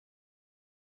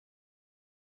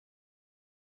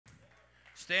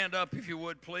Stand up if you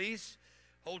would, please.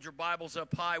 Hold your Bibles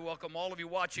up high. Welcome all of you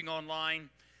watching online.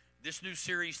 This new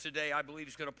series today, I believe,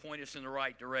 is going to point us in the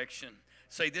right direction.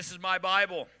 Say, this is my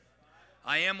Bible.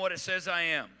 I am what it says I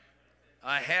am.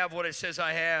 I have what it says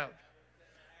I have.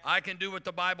 I can do what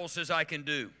the Bible says I can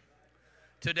do.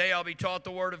 Today I'll be taught the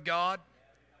Word of God,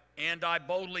 and I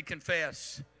boldly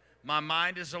confess, my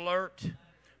mind is alert,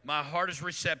 my heart is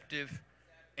receptive,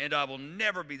 and I will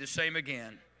never be the same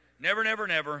again. Never, never,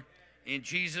 never. In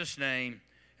Jesus' name,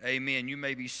 amen. You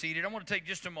may be seated. I want to take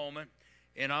just a moment,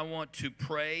 and I want to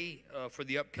pray for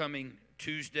the upcoming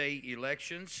Tuesday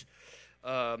elections.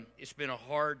 It's been a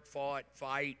hard-fought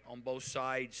fight on both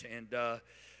sides, and there's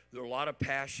a lot of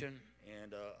passion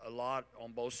and a lot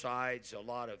on both sides, a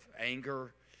lot of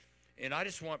anger. And I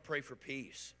just want to pray for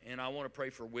peace, and I want to pray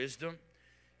for wisdom.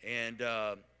 And,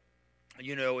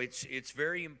 you know, it's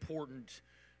very important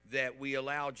that we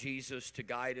allow Jesus to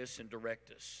guide us and direct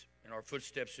us, and our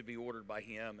footsteps to be ordered by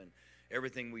Him and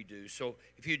everything we do. So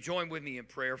if you join with me in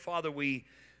prayer. Father, we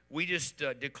just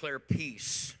declare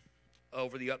peace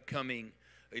over the upcoming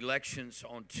elections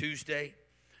on Tuesday.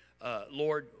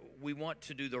 Lord, we want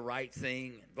to do the right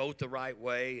thing and vote the right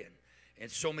way, and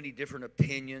so many different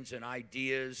opinions and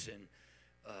ideas and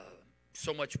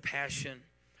so much passion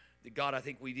that, God, I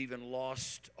think we've even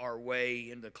lost our way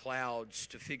in the clouds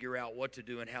to figure out what to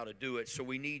do and how to do it. So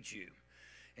we need you.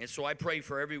 And so I pray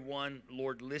for everyone,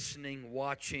 Lord, listening,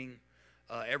 watching,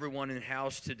 everyone in the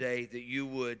house today, that you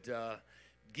would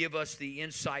give us the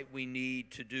insight we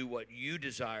need to do what you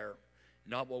desire,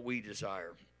 not what we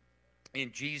desire.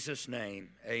 In Jesus' name,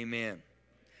 amen.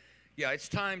 Yeah, it's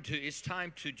time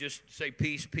to just say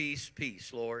peace, peace,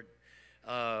 peace, Lord.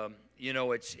 You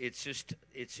know, it's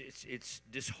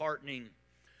disheartening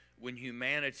when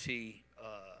humanity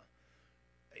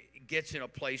gets in a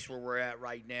place where we're at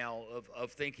right now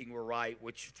of thinking we're right,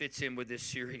 which fits in with this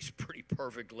series pretty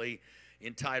perfectly,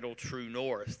 entitled True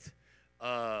North.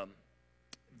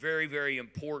 Very, very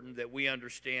important that we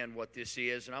understand what this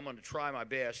is, and I'm going to try my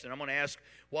best. And I'm going to ask,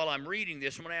 while I'm reading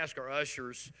this, I'm going to ask our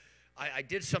ushers. I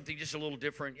did something just a little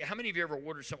different. How many of you ever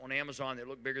ordered something on Amazon that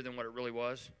looked bigger than what it really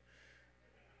was?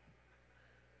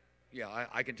 Yeah,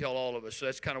 I can tell all of us. So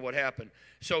that's kind of what happened.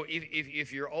 So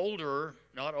if you're older,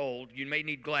 not old, you may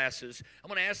need glasses. I'm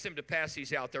going to ask them to pass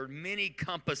these out. There are many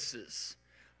compasses,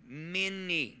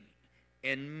 many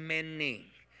and many.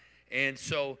 And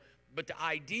so, but the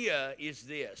idea is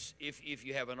this. If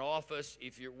you have an office,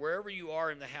 if you're wherever you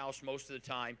are in the house most of the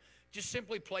time, just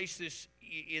simply place this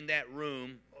in that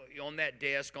room, on that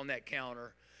desk, on that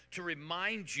counter, to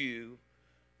remind you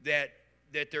that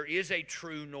there is a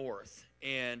true north.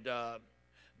 And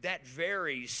that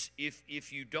varies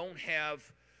if you don't have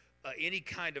any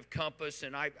kind of compass.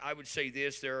 And I would say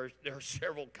this, there are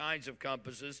several kinds of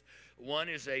compasses. One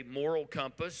is a moral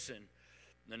compass, and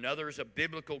another is a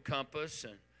biblical compass,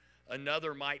 and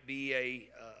another might be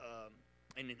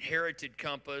an inherited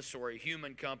compass or a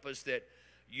human compass that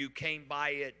you came by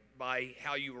it by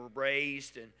how you were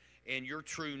raised, and your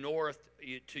true north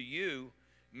to you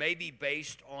may be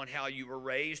based on how you were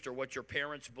raised or what your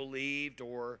parents believed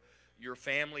or your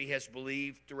family has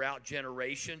believed throughout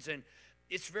generations. And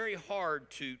it's very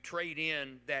hard to trade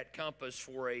in that compass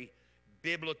for a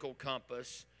biblical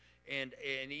compass and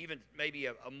even maybe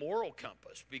a moral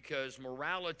compass, because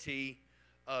morality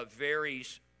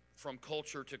varies from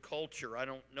culture to culture. I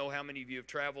don't know how many of you have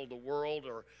traveled the world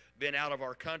or been out of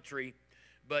our country,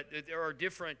 but there are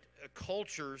different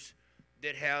cultures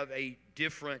that have a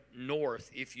different north,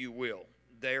 if you will.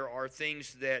 There are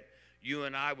things that you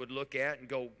and I would look at and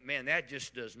go, man, that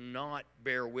just does not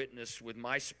bear witness with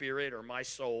my spirit or my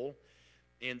soul,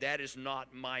 and that is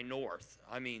not my north.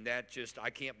 I mean, I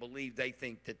can't believe they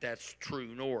think that that's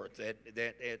true north.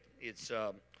 It's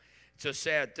a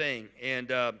sad thing. And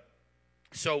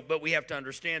but we have to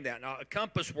understand that. Now, a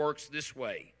compass works this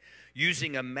way,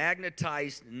 using a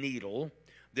magnetized needle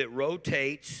that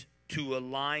rotates to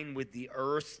align with the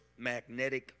Earth's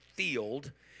magnetic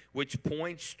field, which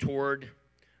points toward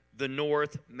the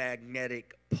North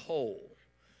Magnetic Pole.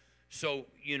 So,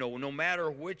 you know, no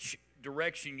matter which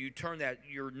direction you turn that,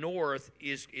 your north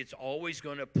it's always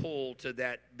going to pull to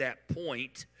that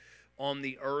point on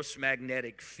the Earth's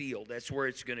magnetic field. That's where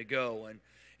it's going to go.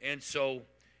 And so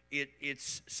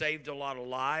it's saved a lot of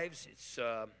lives. It's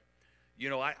you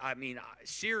know, I mean,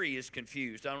 Siri is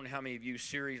confused. I don't know how many of you use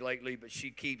Siri lately, but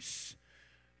she's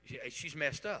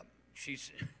messed up.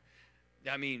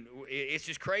 I mean, it's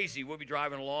just crazy. We'll be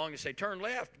driving along and say, turn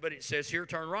left, but it says here,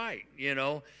 turn right, you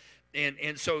know.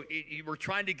 And so we're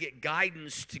trying to get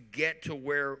guidance to get to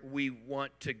where we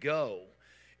want to go.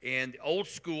 And old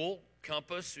school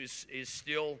compass is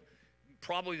still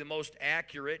probably the most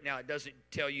accurate. Now, it doesn't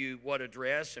tell you what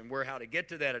address and how to get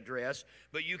to that address,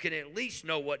 but you can at least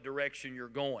know what direction you're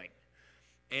going.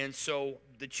 And so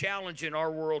the challenge in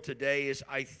our world today is,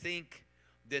 I think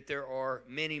that there are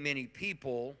many, many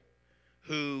people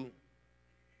who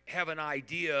have an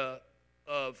idea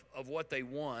of what they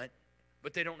want,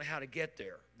 but they don't know how to get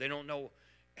there. They don't know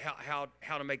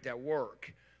how to make that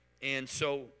work. And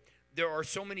so there are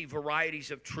so many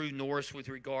varieties of true north with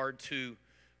regard to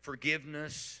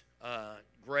forgiveness,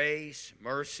 grace,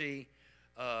 mercy.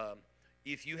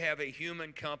 If you have a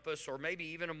human compass or maybe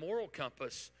even a moral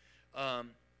compass,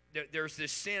 there's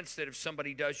this sense that if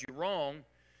somebody does you wrong,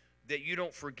 that you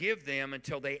don't forgive them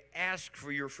until they ask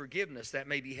for your forgiveness. That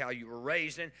may be how you were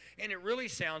raised. And it really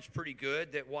sounds pretty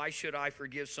good that why should I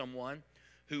forgive someone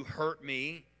who hurt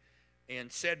me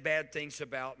and said bad things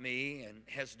about me and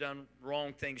has done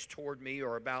wrong things toward me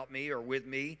or about me or with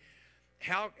me?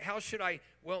 How should I?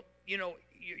 Well, you know,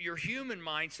 your human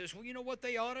mind says, well, you know what,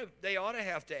 they ought to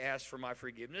have to ask for my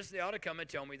forgiveness. They ought to come and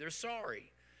tell me they're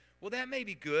sorry. Well, that may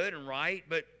be good and right,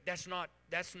 but that's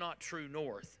not true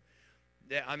north.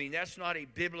 That's not a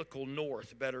biblical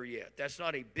north, better yet. That's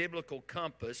not a biblical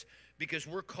compass, because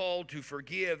we're called to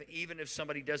forgive even if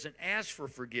somebody doesn't ask for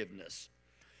forgiveness.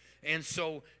 And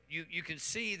so you can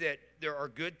see that there are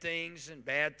good things and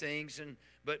bad things,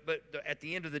 but at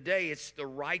the end of the day, it's the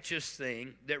righteous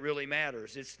thing that really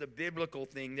matters. It's the biblical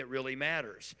thing that really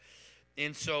matters.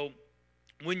 And so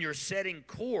when you're setting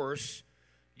course,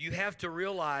 you have to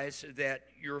realize that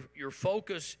your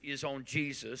focus is on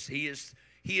Jesus. He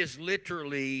is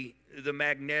literally the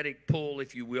magnetic pull,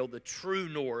 if you will, the true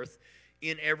north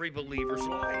in every believer's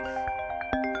life.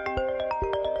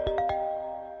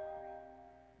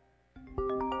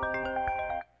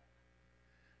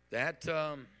 That,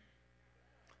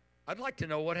 I'd like to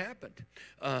know what happened.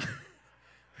 It's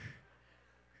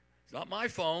not my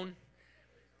phone.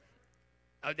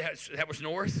 That was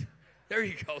north? There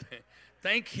you go.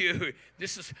 Thank you.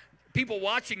 People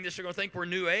watching this are going to think we're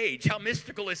New Age. How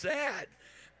mystical is that?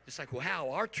 It's like, wow,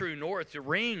 our true north, the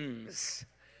rings.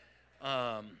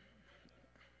 Okay.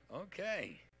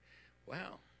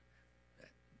 Wow.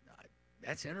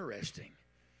 That's interesting.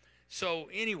 So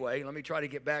anyway, let me try to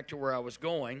get back to where I was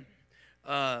going.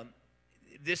 The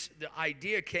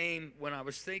idea came when I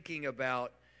was thinking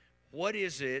about what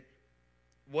is the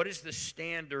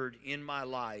standard in my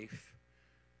life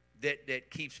that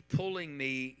keeps pulling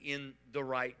me in the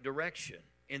right direction.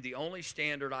 And the only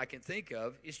standard I can think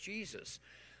of is Jesus.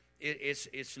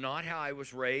 It's not how I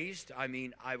was raised. I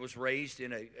mean, I was raised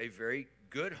in a very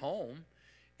good home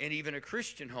and even a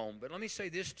Christian home. But let me say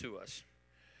this to us.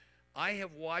 I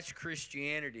have watched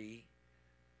Christianity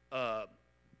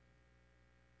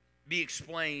be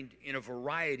explained in a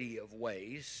variety of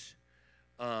ways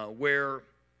where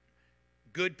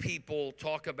good people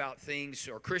talk about things,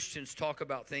 or Christians talk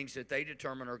about things that they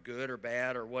determine are good or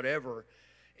bad or whatever,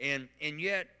 and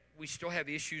yet we still have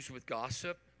issues with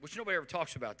gossip, which nobody ever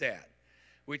talks about that.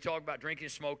 We talk about drinking,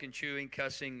 smoking, chewing,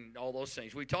 cussing, all those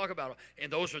things. We talk about,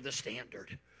 and those are the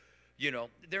standard. You know,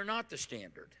 they're not the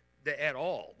standard at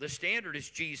all. The standard is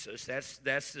Jesus.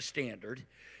 That's the standard.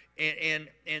 And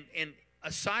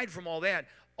aside from all that,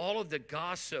 all of the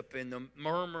gossip and the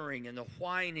murmuring and the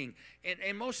whining,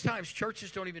 and most times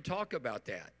churches don't even talk about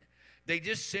that. They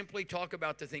just simply talk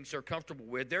about the things they're comfortable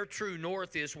with. Their true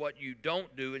north is what you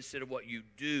don't do instead of what you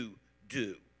do.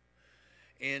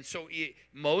 And so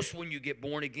when you get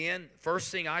born again,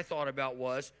 first thing I thought about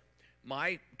was,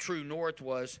 my true north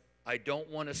was, I don't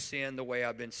want to sin the way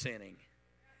I've been sinning.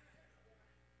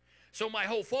 So my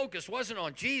whole focus wasn't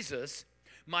on Jesus.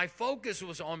 My focus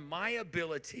was on my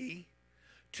ability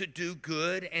to do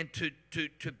good and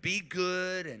to be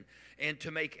good and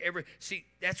to make see,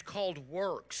 that's called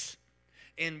works.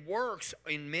 And works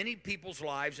in many people's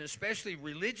lives, and especially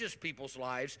religious people's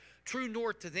lives, true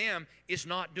north to them is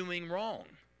not doing wrong.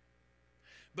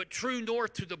 But true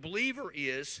north to the believer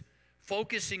is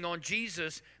focusing on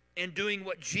Jesus and doing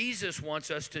what Jesus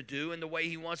wants us to do and the way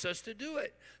he wants us to do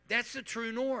it. That's the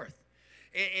true north.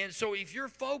 And so if your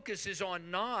focus is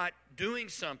on not doing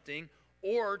something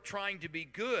or trying to be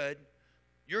good,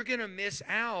 you're going to miss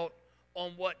out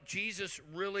on what Jesus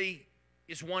really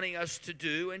is wanting us to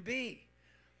do and be.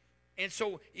 And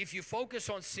so if you focus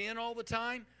on sin all the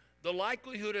time, the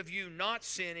likelihood of you not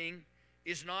sinning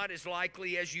is not as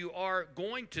likely as you are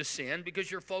going to sin,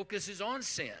 because your focus is on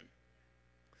sin.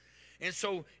 And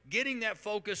so getting that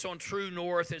focus on true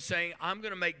north and saying, I'm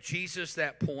going to make Jesus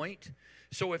that point.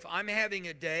 So if I'm having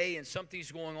a day and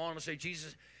something's going on, I'm going to say,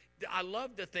 Jesus, I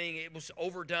love the thing, it was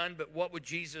overdone, but what would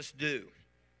Jesus do?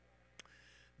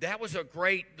 That was a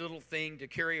great little thing to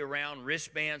carry around,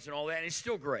 wristbands and all that, and it's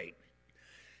still great.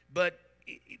 But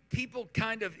people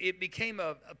it became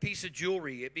a piece of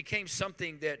jewelry. It became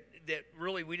something that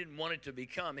really we didn't want it to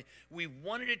become. We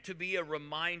wanted it to be a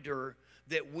reminder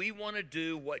that we want to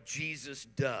do what Jesus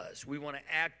does. We want to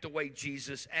act the way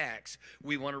Jesus acts.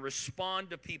 We want to respond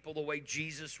to people the way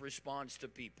Jesus responds to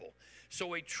people.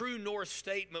 So a true north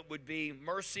statement would be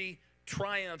mercy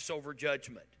triumphs over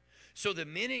judgment. So the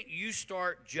minute you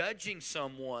start judging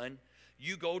someone,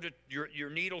 you go to your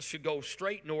needle should go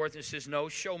straight north and says, no,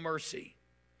 show mercy.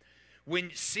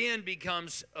 When sin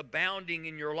becomes abounding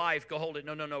in your life, go hold it.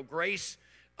 No. Grace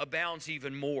abounds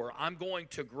even more. I'm going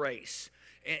to grace.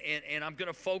 And I'm going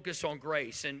to focus on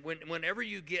grace. And whenever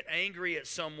you get angry at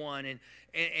someone and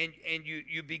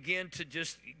you begin to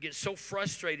just get so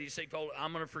frustrated, you say, oh,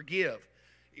 I'm going to forgive,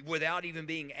 without even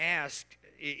being asked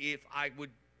if I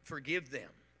would forgive them.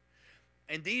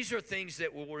 And these are things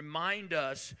that will remind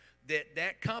us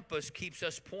that compass keeps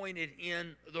us pointed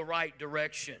in the right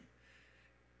direction.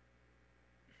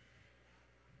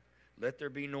 Let there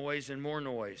be noise and more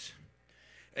noise.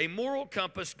 A moral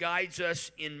compass guides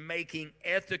us in making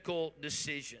ethical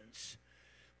decisions.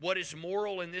 What is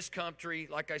moral in this country,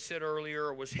 like I said earlier,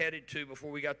 or was headed to before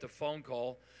we got the phone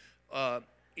call,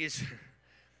 is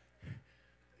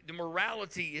the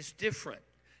morality is different.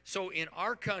 So in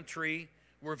our country,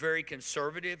 we're very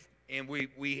conservative, and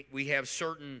we have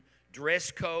certain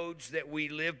dress codes that we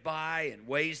live by and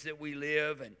ways that we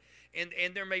live,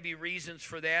 and there may be reasons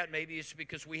for that. Maybe it's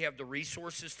because we have the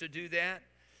resources to do that.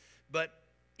 But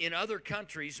in other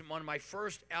countries, one of my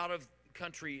first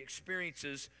out-of-country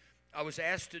experiences, I was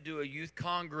asked to do a youth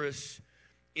congress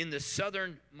in the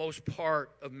southernmost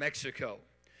part of Mexico.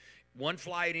 One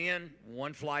flight in,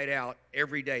 one flight out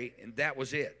every day, and that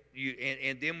was it.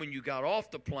 And then when you got off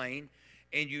the plane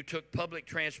and you took public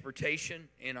transportation,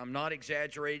 and I'm not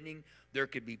exaggerating, there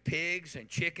could be pigs and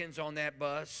chickens on that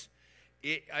bus.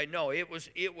 I know it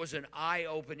was an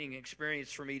eye-opening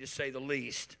experience for me, to say the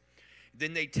least.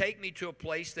 Then they take me to a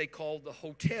place they call the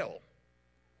hotel.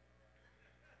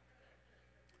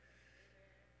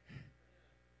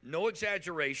 No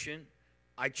exaggeration.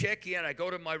 I check in, I go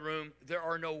to my room. There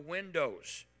are no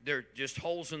windows. They're just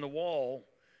holes in the wall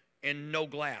and no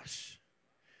glass.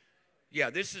 Yeah,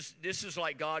 this is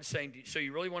like God saying, so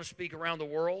you really want to speak around the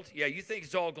world? Yeah, you think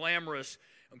it's all glamorous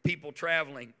and people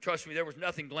traveling. Trust me, there was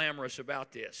nothing glamorous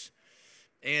about this.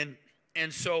 And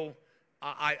so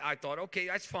I thought, okay,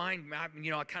 that's fine.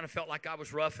 I kind of felt like I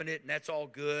was roughing it, and that's all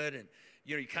good. And,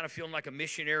 you kind of feeling like a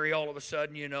missionary all of a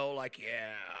sudden, like,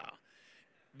 yeah.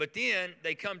 But then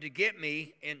they come to get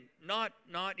me, and not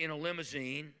in a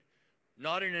limousine,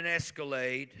 not in an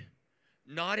Escalade,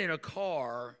 not in a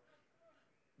car,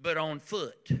 but on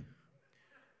foot.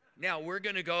 Now, we're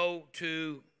going to go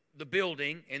to the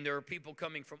building, and there are people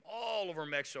coming from all over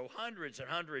Mexico, hundreds and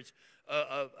hundreds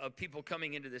of people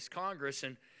coming into this Congress.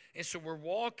 And so we're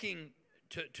walking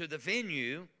to the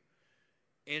venue,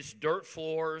 and it's dirt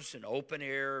floors and open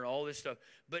air and all this stuff.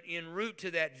 But en route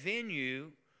to that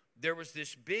venue, there was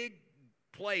this big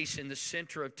place in the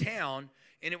center of town,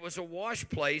 and it was a wash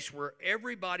place where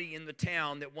everybody in the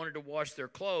town that wanted to wash their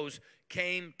clothes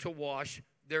came to wash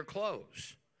their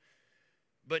clothes.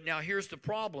 But now here's the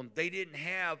problem. They didn't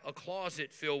have a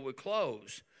closet filled with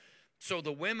clothes. So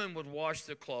the women would wash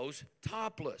the clothes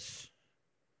topless.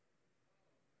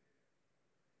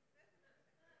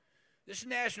 This is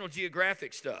National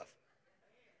Geographic stuff.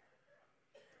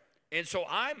 And so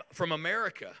I'm from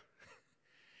America,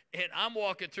 and I'm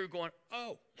walking through going,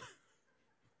 oh.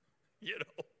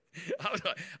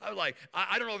 I was like,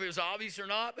 I don't know if it was obvious or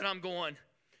not, but I'm going,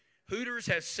 Hooters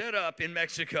has set up in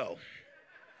Mexico.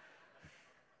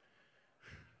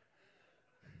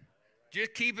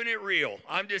 Just keeping it real.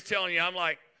 I'm just telling you, I'm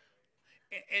like,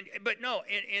 but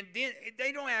then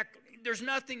they don't act, there's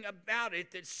nothing about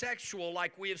it that's sexual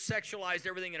like we have sexualized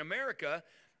everything in America.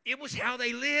 It was how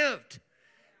they lived.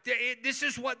 This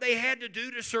is what they had to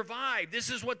do to survive. This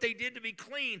is what they did to be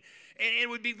clean. And it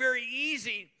would be very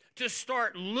easy to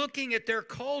start looking at their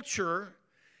culture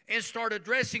and start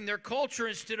addressing their culture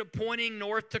instead of pointing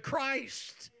north to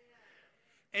Christ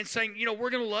and saying, we're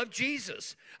going to love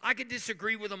Jesus. I could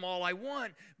disagree with them all I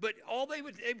want, but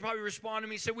they'd probably respond to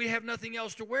me and say, we have nothing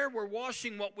else to wear. We're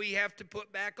washing what we have to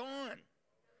put back on.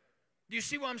 Do you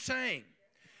see what I'm saying?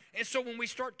 And so when we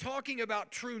start talking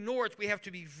about true north, we have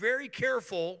to be very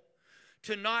careful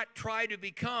to not try to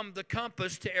become the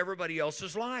compass to everybody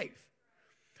else's life.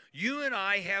 You and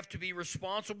I have to be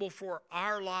responsible for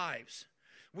our lives.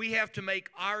 We have to make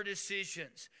our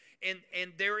decisions.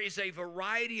 And there is a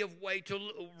variety of ways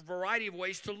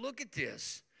to look at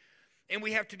this. And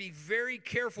we have to be very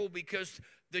careful because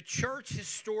the church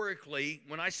historically,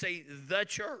 when I say the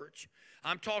church,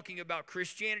 I'm talking about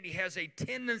Christianity has a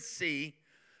tendency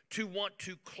to want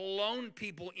to clone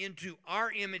people into our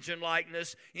image and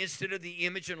likeness instead of the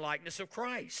image and likeness of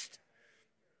Christ.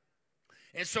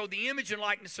 And so the image and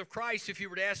likeness of Christ, if you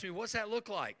were to ask me, what's that look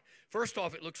like? First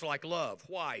off, it looks like love.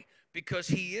 Why? Because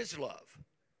he is love.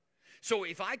 So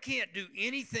if I can't do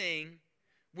anything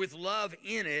with love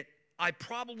in it, I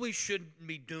probably shouldn't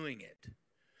be doing it.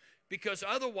 Because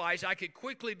otherwise, I could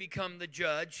quickly become the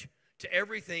judge to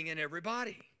everything and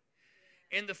everybody.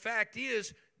 And the fact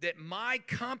is that my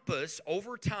compass,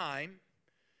 over time,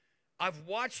 I've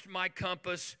watched my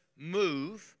compass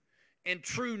move, and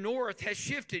true north has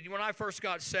shifted. When I first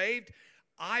got saved,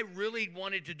 I really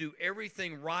wanted to do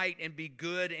everything right and be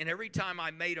good, and every time I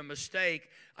made a mistake,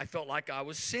 I felt like I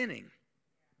was sinning.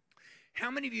 How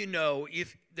many of you know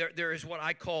if there is what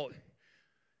I call,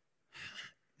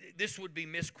 this would be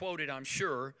misquoted, I'm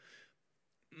sure,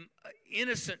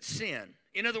 innocent sin.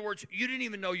 In other words, you didn't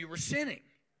even know you were sinning.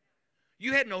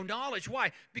 You had no knowledge.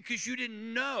 Why? Because you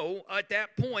didn't know at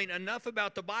that point enough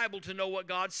about the Bible to know what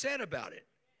God said about it.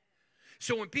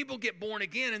 So when people get born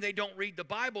again and they don't read the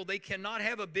Bible, they cannot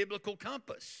have a biblical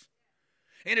compass.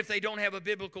 And if they don't have a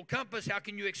biblical compass, how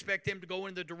can you expect them to go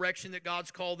in the direction that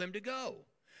God's called them to go?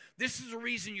 This is the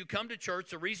reason you come to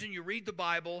church, the reason you read the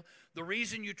Bible, the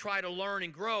reason you try to learn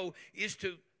and grow is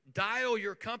to dial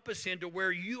your compass into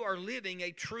where you are living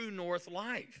a true north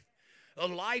life. A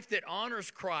life that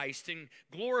honors Christ and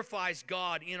glorifies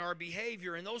God in our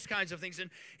behavior and those kinds of things.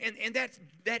 And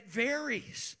that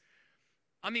varies.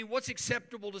 I mean, what's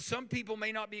acceptable to some people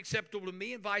may not be acceptable to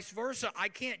me and vice versa. I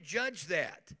can't judge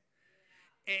that.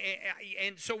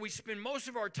 And so we spend most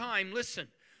of our time, listen,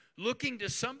 looking to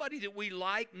somebody that we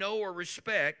like, know, or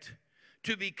respect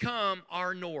to become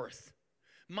our north.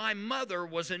 My mother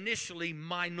was initially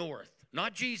my north.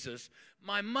 Not Jesus.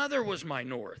 My mother was my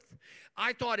north.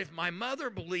 I thought if my mother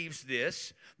believes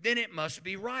this, then it must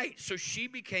be right. So she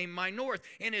became my north.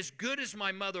 And as good as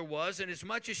my mother was, and as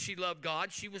much as she loved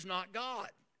God, she was not God.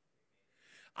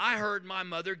 I heard my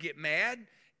mother get mad.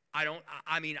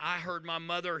 I heard my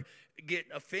mother get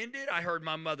offended. I heard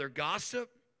my mother gossip.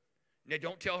 Now,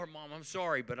 don't tell her, Mom, I'm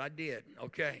sorry, but I did.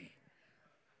 Okay.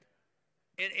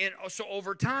 And so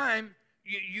over time,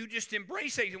 you just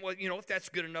embrace it. Well, you know, if that's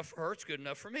good enough for her, it's good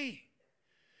enough for me.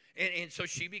 And so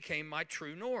she became my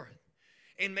true north.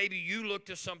 And maybe you look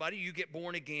to somebody, you get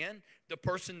born again, the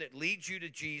person that leads you to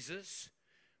Jesus,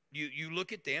 you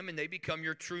look at them and they become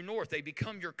your true north. They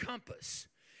become your compass.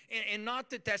 And not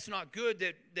that that's not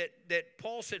good, that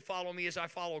Paul said, follow me as I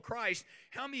follow Christ.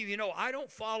 How many of you know I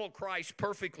don't follow Christ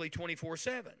perfectly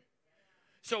 24/7?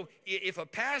 So if a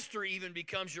pastor even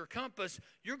becomes your compass,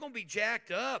 you're going to be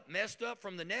jacked up, messed up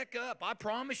from the neck up. I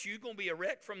promise you, you're going to be a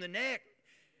wreck from the neck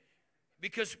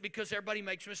because everybody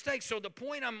makes mistakes. So the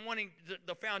point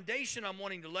the foundation I'm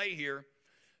wanting to lay here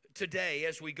today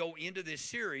as we go into this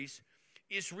series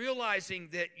is realizing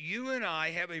that you and I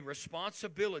have a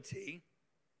responsibility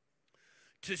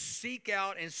to seek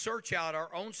out and search out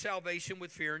our own salvation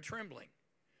with fear and trembling.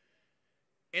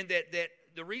 And that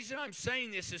the reason I'm saying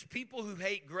this is people who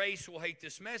hate grace will hate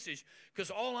this message,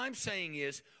 because all I'm saying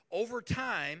is over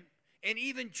time, and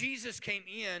even Jesus came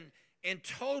in and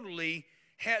totally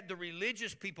had the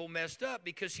religious people messed up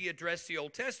because he addressed the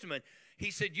Old Testament.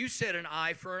 He said, you said an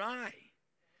eye for an eye.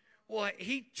 Well,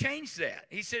 he changed that.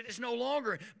 He said it's no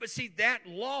longer. But see, that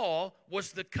law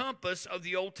was the compass of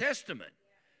the Old Testament.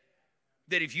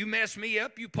 That if you mess me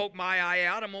up, you poke my eye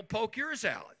out, I'm going to poke yours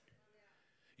out.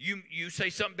 You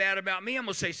say something bad about me, I'm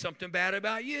going to say something bad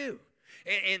about you.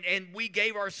 And we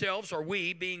gave ourselves, or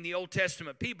we, being the Old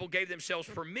Testament people, gave themselves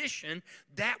permission.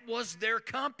 That was their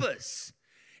compass.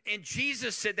 And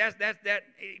Jesus said that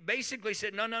basically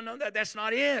said, no, that's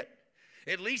not it.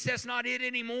 At least that's not it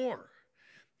anymore.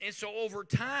 And so over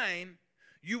time,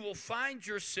 you will find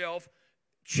yourself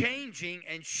changing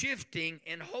and shifting,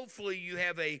 and hopefully you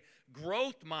have a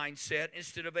growth mindset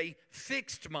instead of a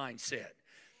fixed mindset.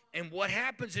 And what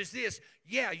happens is this,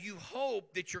 you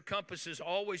hope that your compass is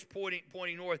always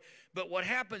pointing north, but what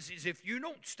happens is if you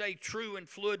don't stay true and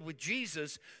fluid with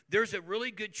Jesus, there's a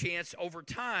really good chance over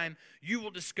time you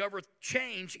will discover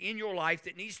change in your life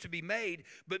that needs to be made,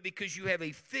 but because you have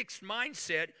a fixed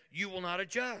mindset, you will not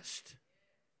adjust.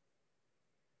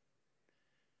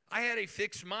 I had a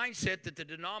fixed mindset that the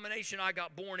denomination I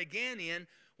got born again in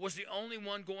was the only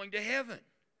one going to heaven.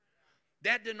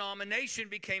 That denomination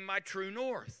became my true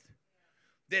north.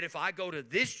 That if I go to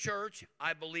this church,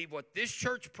 I believe what this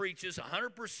church preaches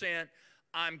 100%,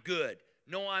 I'm good.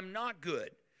 No, I'm not good.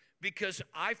 because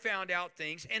I found out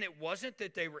things, and it wasn't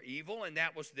that they were evil and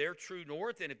that was their true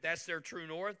north, and if that's their true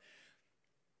north,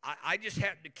 I just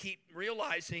had to keep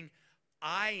realizing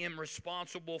I am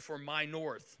responsible for my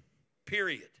north,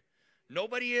 period.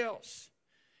 Nobody else.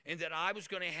 And that I was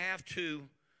going to have to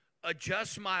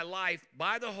adjust my life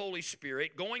by the Holy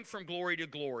Spirit, going from glory to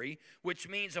glory, which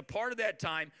means a part of that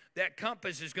time, that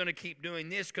compass is going to keep doing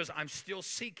this because I'm still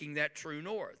seeking that true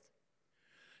north.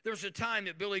 There was a time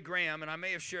that Billy Graham, and I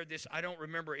may have shared this, I don't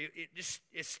remember, it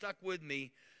stuck with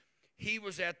me. He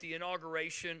was at the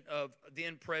inauguration of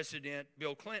then President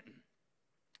Bill Clinton.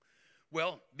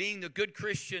 Well, being the good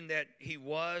Christian that he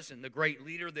was and the great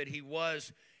leader that he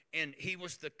was, and he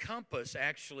was the compass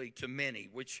actually to many,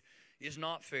 which is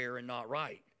not fair and not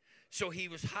right. So he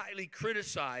was highly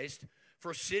criticized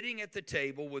for sitting at the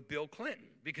table with Bill Clinton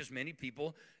because many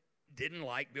people didn't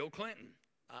like Bill Clinton.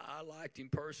 I liked him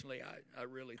personally. I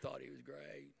really thought he was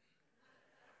great.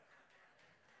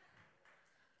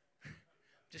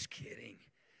 Just kidding.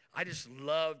 I just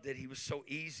loved that he was so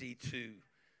easy to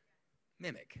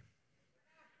mimic.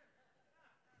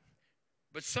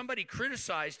 But somebody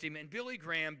criticized him, and Billy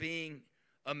Graham, being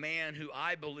a man who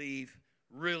I believe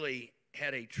really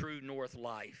had a true north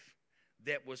life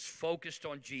that was focused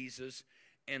on Jesus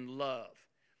and love.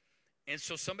 And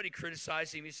so somebody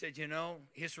criticized him. He said, you know,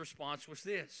 his response was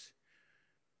this: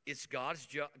 it's God's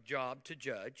job to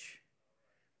judge.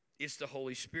 It's the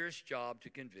Holy Spirit's job to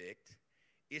convict.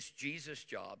 It's Jesus'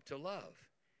 job to love.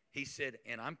 He said,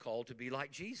 and I'm called to be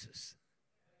like Jesus.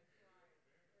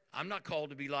 I'm not called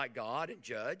to be like God and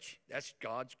judge. That's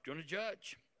God's going to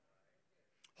judge.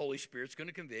 Holy Spirit's going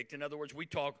to convict. In other words,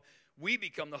 we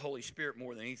become the Holy Spirit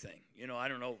more than anything. You know, I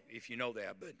don't know if you know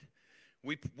that, but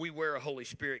we wear a Holy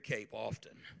Spirit cape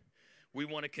often. We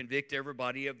want to convict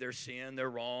everybody of their sin, their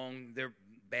wrong, their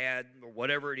bad, or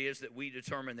whatever it is that we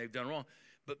determine they've done wrong.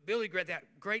 But Billy Graham, that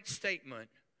great statement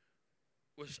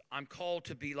was, I'm called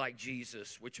to be like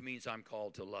Jesus, which means I'm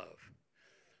called to love.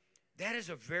 That is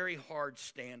a very hard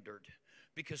standard,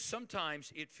 because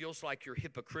sometimes it feels like you're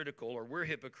hypocritical, or we're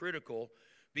hypocritical,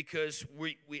 because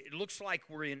it looks like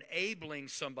we're enabling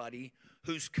somebody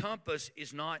whose compass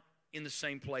is not in the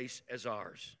same place as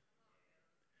ours.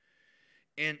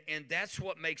 And that's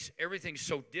what makes everything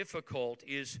so difficult,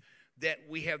 is that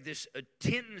we have this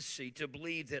tendency to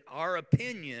believe that our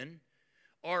opinion,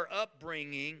 our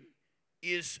upbringing,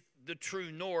 is the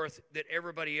true north that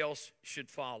everybody else should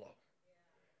follow.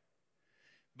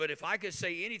 But if I could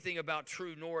say anything about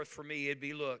true north for me, it'd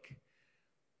be, look,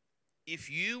 if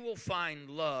you will find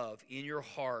love in your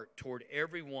heart toward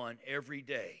everyone every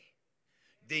day,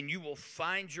 then you will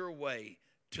find your way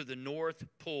to the North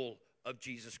Pole of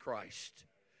Jesus Christ.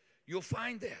 You'll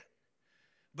find that.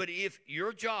 But if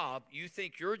you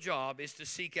think your job is to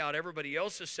seek out everybody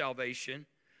else's salvation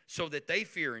so that they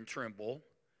fear and tremble,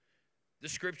 the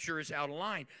Scripture is out of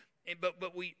line.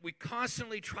 But we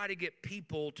constantly try to get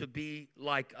people to be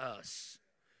like us.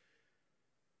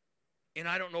 And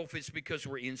I don't know if it's because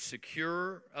we're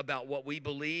insecure about what we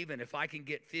believe, and if I can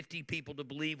get 50 people to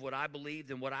believe what I believe,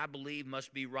 then what I believe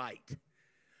must be right.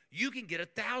 You can get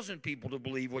 1,000 people to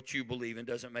believe what you believe, and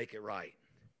doesn't make it right.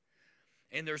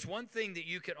 And there's one thing that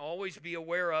you can always be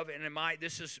aware of, and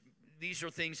these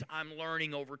are things I'm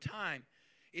learning over time,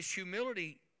 is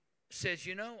humility says,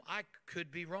 you know, I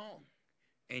could be wrong,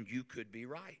 and you could be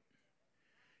right.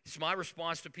 It's my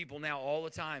response to people now all the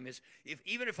time is,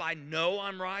 even if I know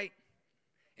I'm right,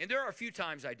 and there are a few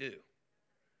times I do,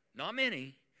 not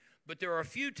many, but there are a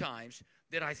few times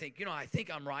that I think, you know, I think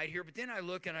I'm right here, but then I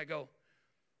look and I go,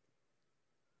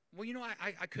 well, you know,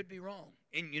 I could be wrong.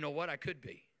 And you know what? I could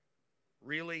be.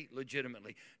 Really,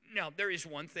 legitimately. Now, there is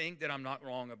one thing that I'm not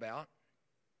wrong about.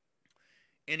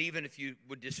 And even if you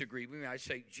would disagree with me, I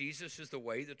say Jesus is the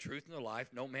way, the truth, and the life.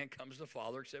 No man comes to the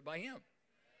Father except by him.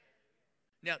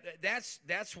 Now,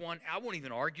 that's one. I won't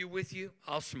even argue with you.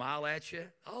 I'll smile at you.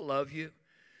 I'll love you.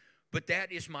 But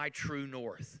that is my true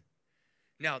north.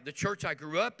 Now, the church I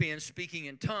grew up in, speaking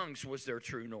in tongues was their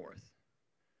true north.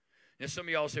 Now, some of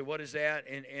y'all say, what is that?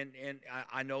 And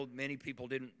I know many people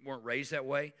weren't raised that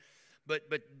way. But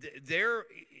there,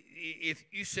 if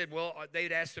you said, well,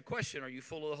 they'd ask the question, are you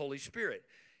full of the Holy Spirit?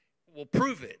 Well,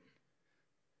 prove it.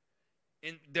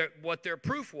 And what their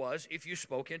proof was, if you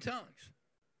spoke in tongues.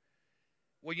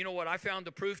 Well, you know what I found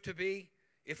the proof to be?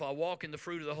 If I walk in the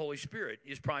fruit of the Holy Spirit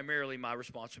is primarily my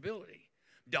responsibility.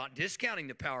 Not discounting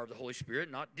the power of the Holy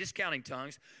Spirit, not discounting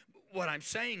tongues. What I'm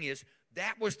saying is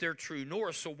that was their true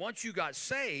north. So once you got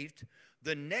saved,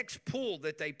 the next pull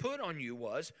that they put on you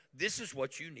was, this is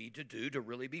what you need to do to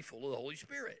really be full of the Holy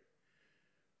Spirit.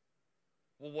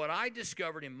 Well, what I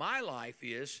discovered in my life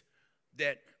is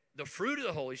that the fruit of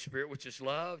the Holy Spirit, which is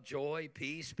love, joy,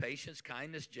 peace, patience,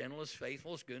 kindness, gentleness,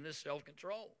 faithfulness, goodness,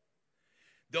 self-control.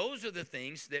 Those are the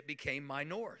things that became my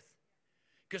north.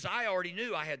 Because I already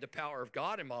knew I had the power of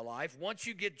God in my life. Once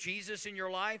you get Jesus in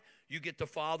your life, you get the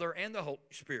Father and the Holy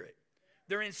Spirit.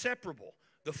 They're inseparable.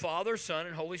 The Father, Son,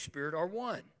 and Holy Spirit are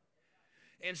one.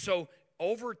 And so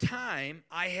over time,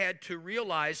 I had to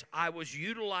realize I was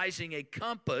utilizing a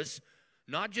compass,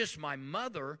 not just my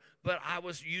mother, but I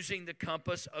was using the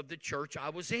compass of the church I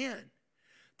was in.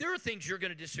 There are things you're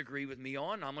going to disagree with me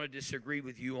on, I'm going to disagree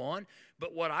with you on,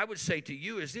 but what I would say to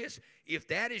you is this: if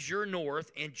that is your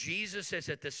north and Jesus is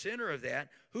at the center of that,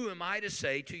 who am I to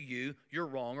say to you you're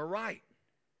wrong or right?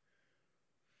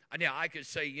 Now, I could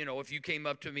say, if you came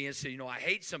up to me and said, I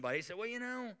hate somebody, I said, well,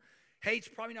 hate's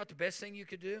probably not the best thing you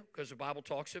could do, because the Bible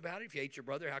talks about it. If you hate your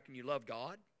brother, how can you love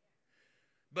God?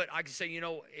 But I could say,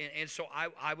 and so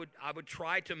I would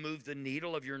try to move the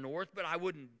needle of your north, but I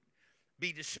wouldn't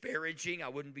be disparaging. I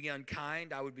wouldn't be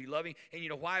unkind. I would be loving. And you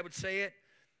know why I would say it?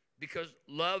 Because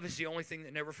love is the only thing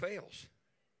that never fails.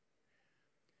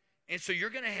 And so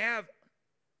you're going to have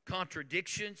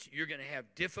contradictions. You're going to have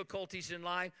difficulties in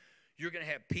life. You're going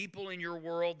to have people in your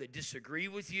world that disagree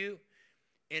with you.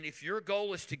 And if your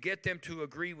goal is to get them to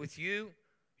agree with you,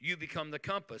 you become the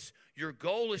compass. Your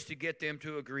goal is to get them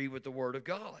to agree with the Word of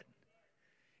God.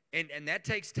 And that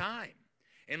takes time.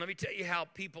 And let me tell you how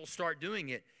people start doing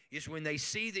it is when they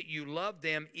see that you love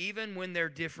them even when they're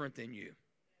different than you.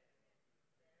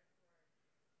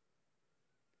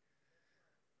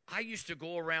 I used to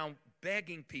go around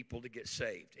begging people to get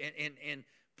saved and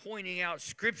pointing out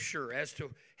Scripture as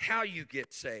to how you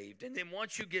get saved. And then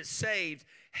once you get saved,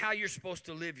 how you're supposed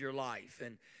to live your life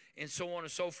and so on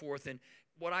and so forth. And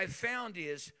what I found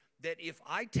is that if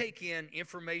I take in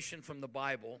information from the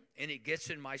Bible and it gets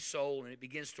in my soul and it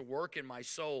begins to work in my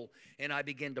soul and I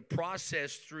begin to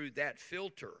process through that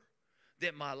filter,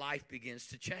 that my life begins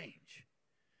to change.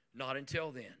 Not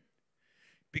until then.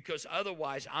 Because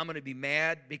otherwise I'm going to be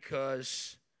mad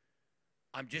because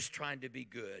I'm just trying to be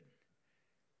good.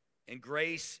 And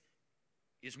grace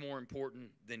is more important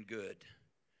than good.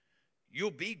 You'll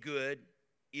be good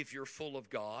if you're full of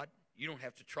God. You don't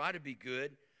have to try to be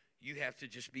good. You have to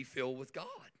just be filled with God,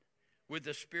 with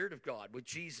the Spirit of God, with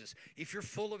Jesus. If you're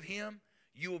full of Him,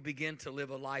 you will begin to live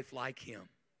a life like Him.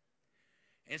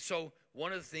 And so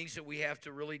one of the things that we have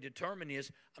to really determine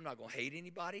is I'm not going to hate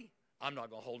anybody. I'm not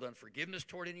going to hold unforgiveness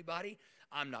toward anybody.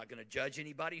 I'm not going to judge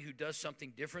anybody who does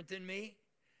something different than me.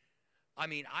 I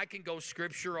mean, I can go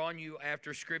Scripture on you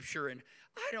after Scripture, and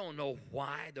I don't know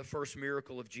why the first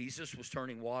miracle of Jesus was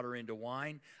turning water into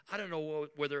wine. I don't know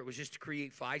whether it was just to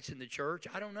create fights in the church.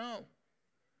 I don't know.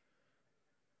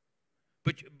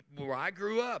 But where I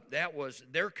grew up,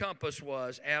 their compass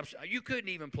was absolutely. You couldn't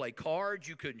even play cards.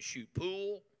 You couldn't shoot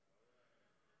pool.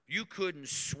 You couldn't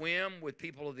swim with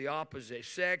people of the opposite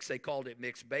sex. They called it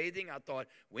mixed bathing. I thought,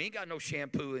 we ain't got no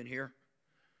shampoo in here.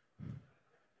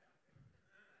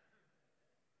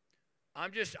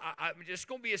 I'm just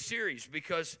going to be a series,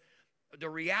 because the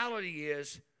reality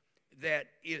is that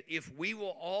if we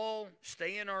will all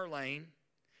stay in our lane,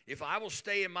 if I will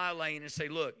stay in my lane and say,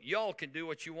 look, y'all can do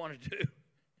what you want to do,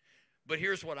 but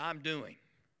here's what I'm doing.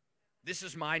 This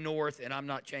is my north, and I'm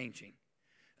not changing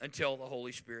until the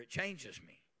Holy Spirit changes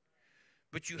me.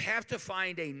 But you have to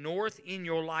find a north in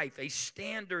your life, a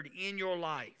standard in your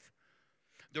life.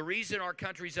 The reason our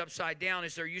country's upside down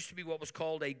is there used to be what was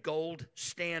called a gold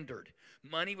standard.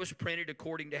 Money was printed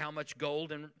according to how much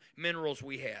gold and minerals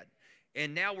we had.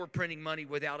 And now we're printing money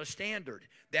without a standard.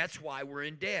 That's why we're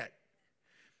in debt.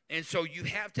 And so you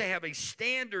have to have a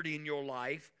standard in your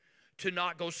life to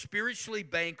not go spiritually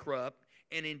bankrupt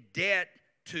and in debt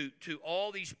to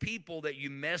all these people that you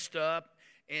messed up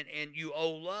and you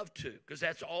owe love to, because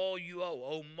that's all you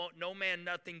owe. No man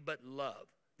nothing but love.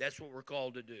 That's what we're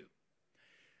called to do.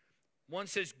 One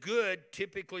says good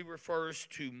typically refers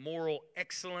to moral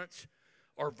excellence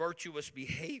or virtuous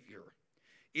behavior.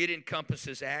 It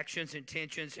encompasses actions,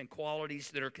 intentions, and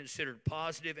qualities that are considered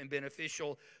positive and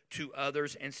beneficial to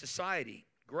others and society.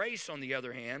 Grace, on the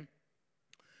other hand,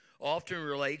 often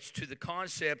relates to the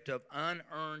concept of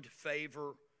unearned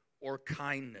favor or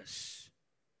kindness.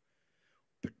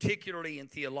 Particularly in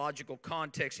theological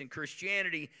context in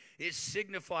Christianity, it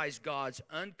signifies God's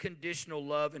unconditional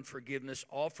love and forgiveness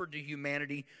offered to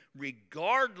humanity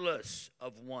regardless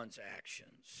of one's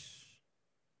actions.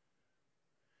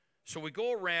 So we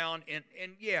go around, and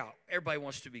yeah, everybody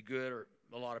wants to be good, or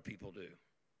a lot of people do.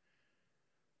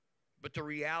 But the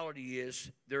reality is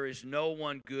there is no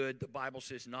one good. The Bible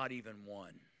says not even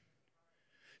one.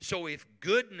 So if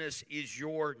goodness is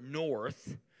your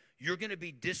north, you're going to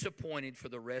be disappointed for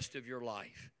the rest of your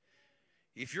life.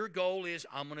 If your goal is,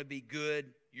 I'm going to be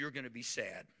good, you're going to be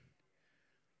sad.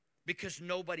 Because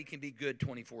nobody can be good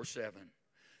 24/7.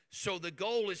 So the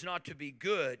goal is not to be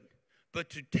good,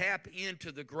 but to tap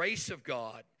into the grace of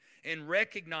God and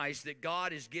recognize that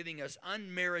God is giving us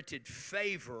unmerited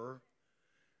favor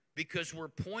because we're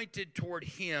pointed toward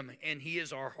Him, and He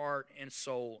is our heart and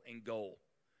soul and goal.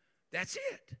 That's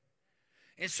it.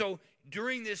 And so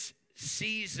during this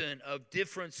season of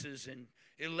differences and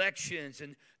elections,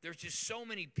 and there's just so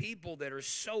many people that are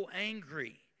so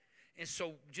angry and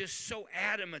so just so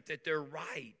adamant that they're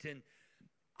right. And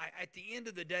at the end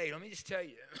of the day, let me just tell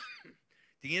you,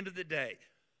 at the end of the day,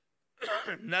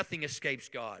 nothing escapes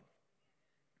God.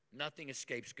 Nothing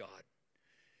escapes God.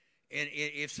 And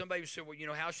if somebody said, well,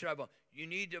 how should I vote? You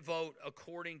need to vote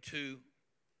according to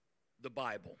the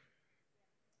Bible.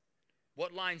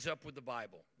 What lines up with the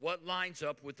Bible? What lines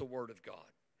up with the Word of God?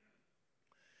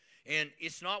 And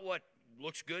it's not what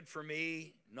looks good for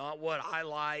me, not what I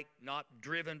like, not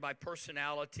driven by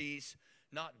personalities,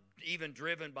 not even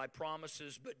driven by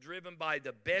promises, but driven by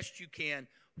the best you can,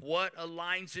 what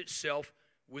aligns itself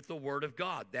with the Word of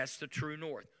God. That's the true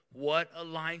north. What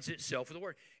aligns itself with the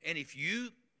Word. And if you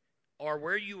are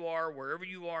where you are, wherever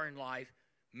you are in life,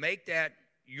 make that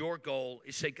your goal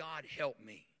is say, God, help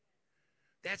me.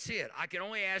 That's it. I can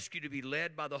only ask you to be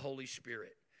led by the Holy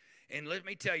Spirit. And let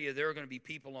me tell you, there are going to be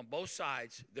people on both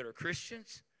sides that are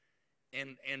Christians,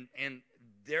 and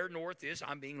their north is,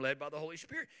 I'm being led by the Holy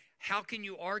Spirit. How can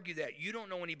you argue that? You don't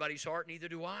know anybody's heart, neither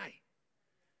do I.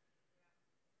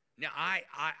 Now,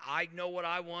 I know what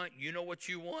I want. You know what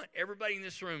you want. Everybody in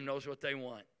this room knows what they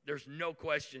want. There's no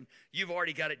question. You've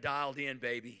already got it dialed in,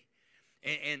 baby.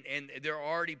 And there are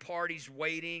already parties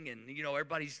waiting, and,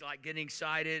 everybody's like getting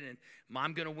excited, and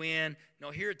I'm going to win. No,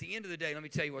 here at the end of the day, let me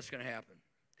tell you what's going to happen.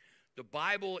 The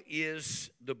Bible is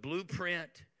the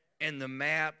blueprint and the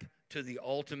map to the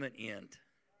ultimate end.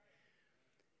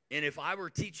 And if I were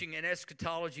teaching an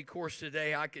eschatology course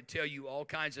today, I could tell you all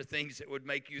kinds of things that would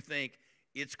make you think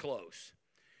it's close.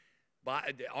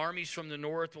 The armies from the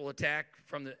north will attack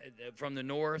from the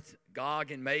north,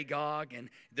 Gog and Magog, and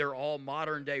they're all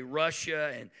modern-day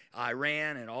Russia and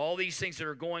Iran and all these things that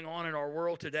are going on in our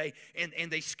world today, and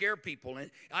they scare people.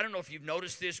 And I don't know if you've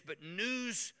noticed this, but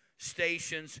news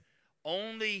stations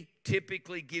only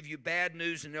typically give you bad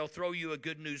news, and they'll throw you a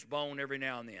good news bone every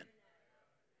now and then.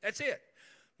 That's it.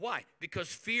 Why? Because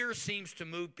fear seems to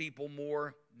move people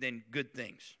more than good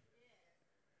things.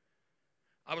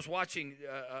 I was watching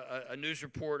a news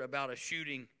report about a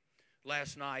shooting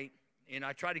last night, and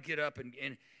I tried to get up,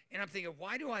 and I'm thinking,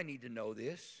 why do I need to know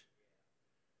this?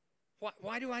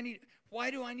 Why do I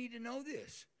need to know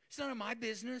this? It's none of my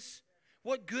business.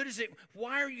 What good is it?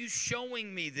 Why are you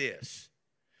showing me this?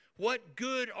 What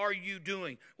good are you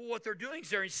doing? Well, what they're doing is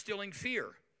they're instilling fear.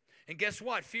 And guess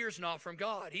what? Fear is not from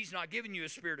God. He's not giving you a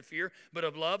spirit of fear, but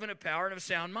of love and of power and of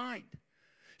sound mind.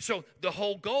 So the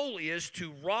whole goal is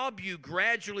to rob you,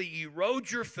 gradually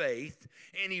erode your faith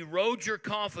and erode your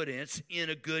confidence in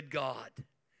a good God.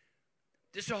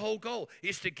 This is the whole goal,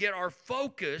 is to get our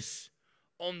focus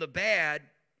on the bad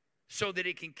so that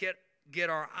it can get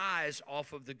our eyes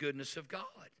off of the goodness of God.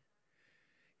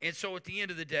 And so at the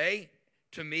end of the day,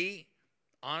 to me,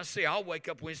 honestly, I'll wake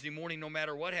up Wednesday morning no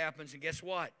matter what happens, and guess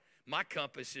what? My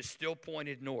compass is still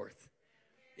pointed north.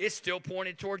 It's still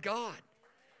pointed toward God.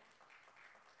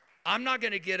 I'm not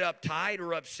going to get uptight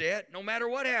or upset no matter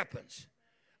what happens.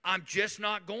 I'm just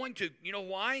not going to. You know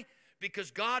why? Because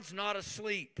God's not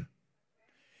asleep.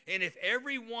 And if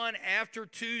everyone after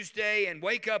Tuesday and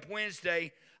wake up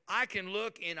Wednesday, I can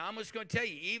look, and I'm just going to tell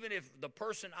you, even if the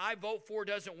person I vote for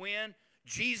doesn't win,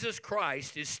 Jesus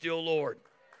Christ is still Lord.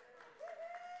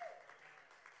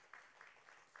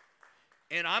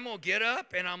 And I'm going to get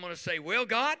up and I'm going to say, well,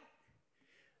 God,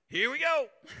 here we go.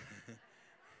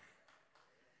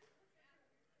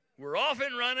 We're off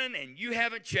and running, and you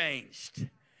haven't changed.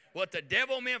 What the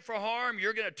devil meant for harm,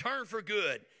 you're going to turn for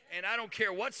good. And I don't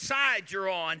care what side you're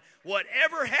on,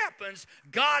 whatever happens,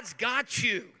 God's got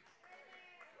you.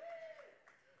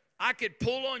 I could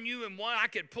pull on you and I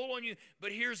could pull on you,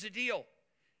 but here's the deal.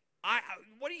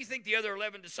 What do you think the other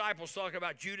 11 disciples talking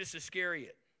about Judas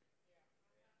Iscariot?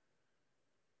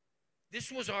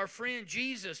 This was our friend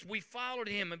Jesus. We followed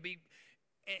him, and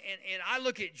I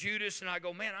look at Judas and I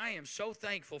go, man, I am so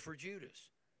thankful for Judas.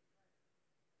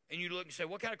 And you look and say,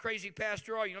 what kind of crazy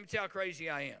pastor are you? Let me tell you how crazy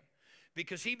I am.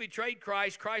 Because he betrayed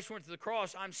Christ. Christ went to the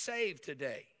cross. I'm saved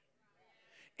today.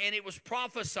 And it was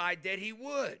prophesied that he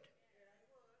would.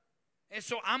 And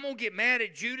so I'm going to get mad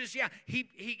at Judas. Yeah, he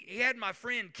had my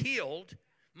friend killed,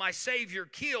 my Savior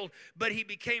killed, but he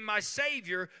became my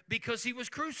Savior because he was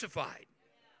crucified.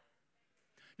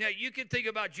 Now, you can think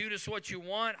about Judas what you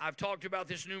want. I've talked about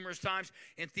this numerous times,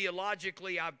 and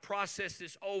theologically, I've processed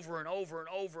this over and over and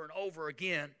over and over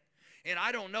again. And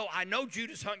I don't know. I know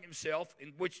Judas hung himself,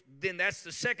 which then that's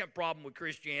the second problem with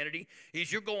Christianity,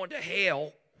 is you're going to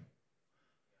hell.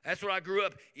 That's what I grew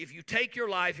up. If you take your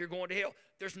life, you're going to hell.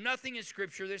 There's nothing in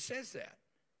Scripture that says that.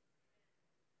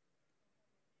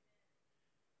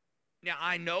 Now,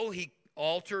 I know he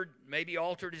maybe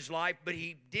altered his life, but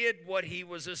he did what he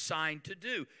was assigned to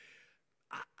do.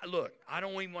 Look, I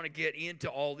don't even want to get into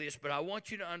all this, but I want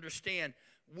you to understand,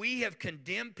 we have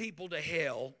condemned people to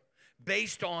hell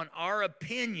based on our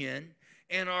opinion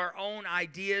and our own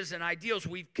ideas and ideals.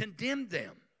 We've condemned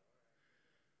them.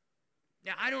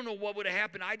 Now, I don't know what would have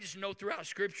happened. I just know throughout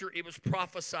Scripture it was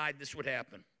prophesied this would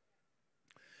happen.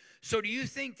 So do you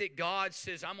think that God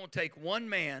says, I'm going to take one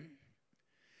man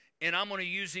and I'm going to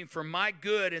use him for my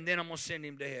good, and then I'm going to send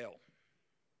him to hell?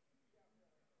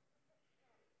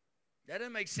 That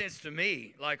doesn't make sense to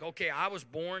me. Like, okay, I was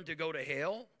born to go to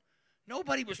hell.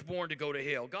 Nobody was born to go to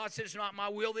hell. God said it's not my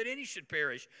will that any should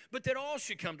perish, but that all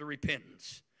should come to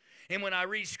repentance. And when I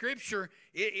read Scripture,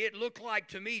 it looked like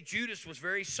to me Judas was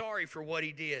very sorry for what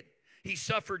he did. He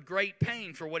suffered great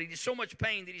pain for what he did, so much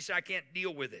pain that he said, I can't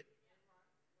deal with it.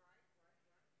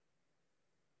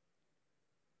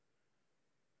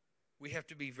 We have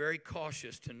to be very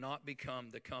cautious to not become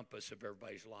the compass of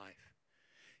everybody's life.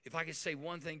 If I could say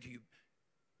one thing to you,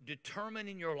 determine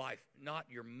in your life, not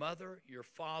your mother, your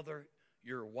father,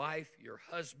 your wife, your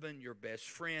husband, your best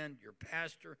friend, your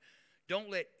pastor.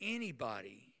 Don't let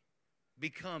anybody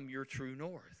become your true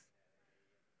north.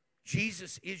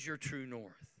 Jesus is your true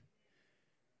north.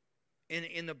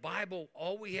 In the Bible,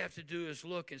 all we have to do is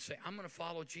look and say, I'm going to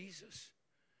follow Jesus.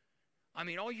 I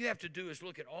mean, all you have to do is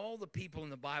look at all the people in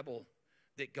the Bible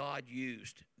that God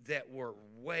used that were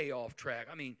way off track.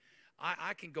 I mean,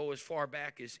 I can go as far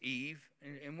back as Eve.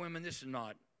 And women, this is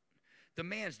not, the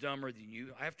man's dumber than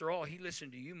you. After all, he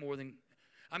listened to you more than,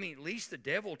 I mean, at least the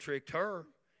devil tricked her.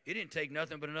 It didn't take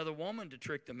nothing but another woman to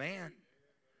trick the man.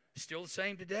 Still the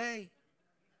same today.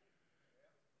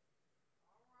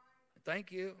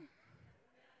 Thank you.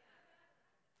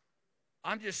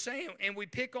 I'm just saying, and we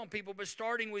pick on people, but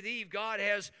starting with Eve, God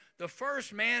has the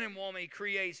first man and woman he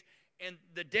creates, and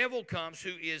the devil comes,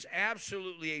 who is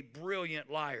absolutely a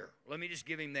brilliant liar. Let me just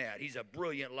give him that. He's a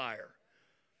brilliant liar.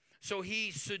 So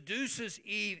he seduces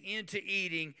Eve into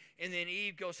eating, and then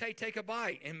Eve goes, hey, take a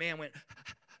bite. And man went,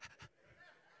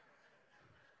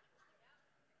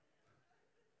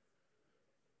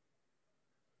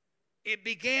 it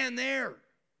began there.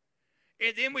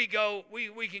 And then we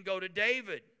can go to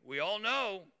David. We all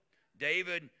know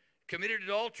David committed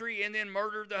adultery and then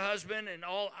murdered the husband and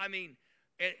all. I mean,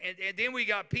 and then we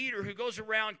got Peter, who goes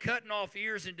around cutting off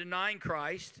ears and denying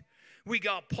Christ. We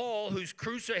got Paul, who's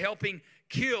helping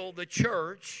kill the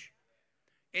church,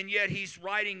 and yet he's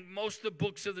writing most of the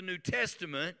books of the New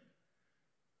Testament.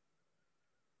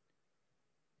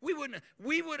 We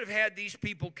would have had these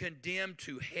people condemned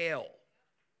to hell.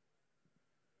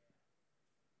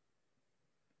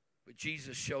 But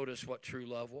Jesus showed us what true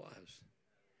love was.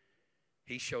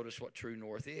 He showed us what true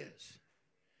north is.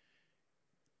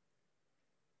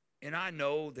 And I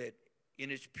know that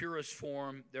in its purest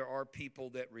form, there are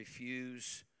people that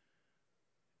refuse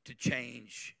to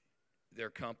change their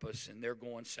compass, and they're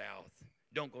going south.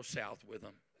 Don't go south with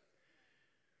them.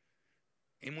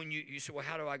 And when you say, well,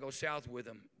 how do I go south with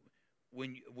them?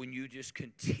 When you just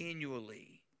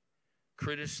continually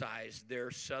criticize their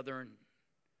southern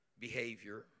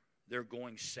behavior, they're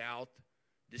going south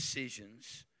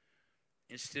decisions,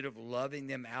 instead of loving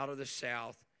them out of the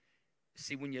south.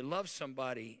 See, when you love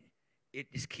somebody,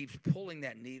 it just keeps pulling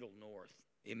that needle north.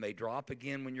 It may drop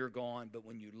again when you're gone, but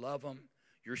when you love them,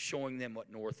 you're showing them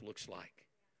what north looks like.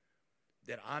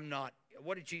 That I'm not,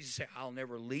 what did Jesus say? I'll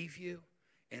never leave you,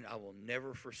 and I will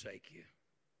never forsake you.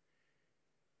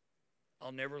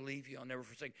 I'll never leave you. I'll never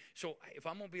forsake you. So if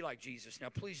I'm going to be like Jesus, now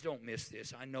please don't miss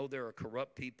this. I know there are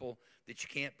corrupt people that you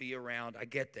can't be around. I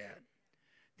get that.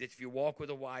 That if you walk with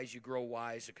the wise, you grow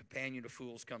wise. A companion of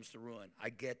fools comes to ruin. I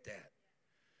get that.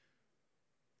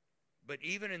 But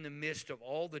even in the midst of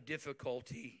all the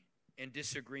difficulty and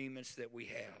disagreements that we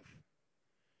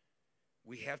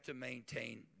have to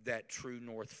maintain that true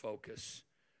north focus.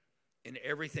 In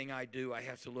everything I do, I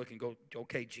have to look and go,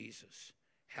 okay, Jesus,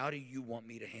 how do you want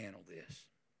me to handle this?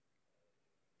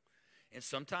 And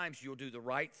sometimes you'll do the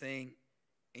right thing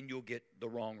and you'll get the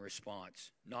wrong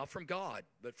response. Not from God,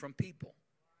 but from people.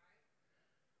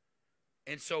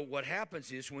 And so what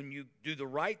happens is when you do the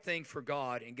right thing for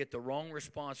God and get the wrong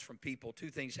response from people, two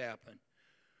things happen.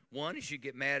 One is you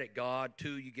get mad at God.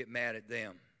 Two, you get mad at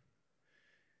them.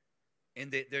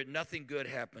 And nothing good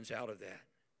happens out of that.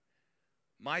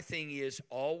 My thing is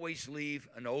always leave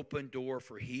an open door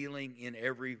for healing in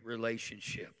every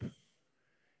relationship.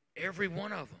 Every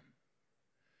one of them.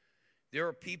 There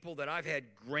are people that I've had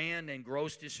grand and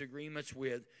gross disagreements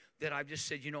with that I've just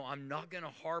said, I'm not going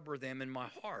to harbor them in my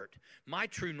heart. My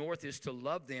true north is to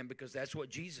love them because that's what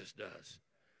Jesus does.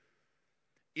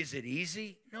 Is it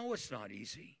easy? No, it's not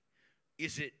easy.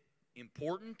 Is it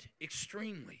important?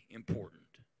 Extremely important.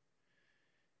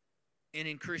 And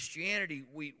in Christianity,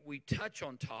 we touch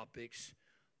on topics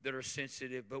that are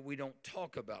sensitive, but we don't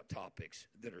talk about topics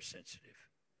that are sensitive.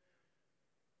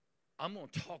 I'm going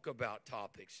to talk about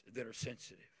topics that are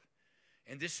sensitive.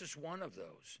 And this is one of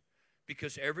those.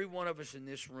 Because every one of us in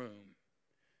this room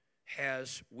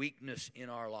has weakness in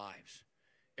our lives.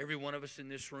 Every one of us in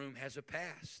this room has a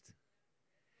past.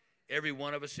 Every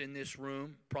one of us in this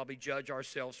room probably judge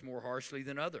ourselves more harshly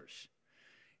than others.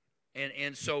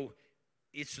 And so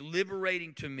it's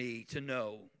liberating to me to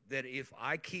know that if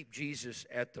I keep Jesus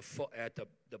at the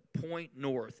point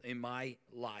north in my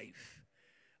life,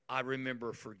 I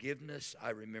remember forgiveness, I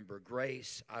remember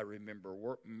grace, I remember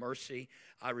mercy,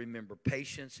 I remember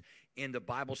patience. And the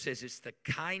Bible says it's the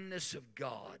kindness of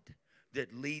God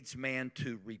that leads man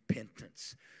to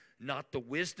repentance. Not the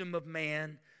wisdom of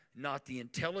man, not the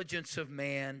intelligence of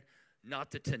man,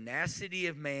 not the tenacity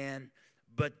of man,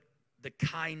 but the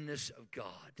kindness of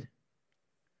God.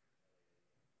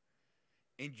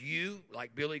 And you,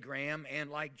 like Billy Graham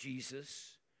and like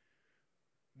Jesus,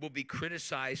 will be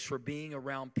criticized for being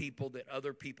around people that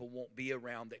other people won't be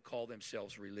around that call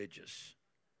themselves religious.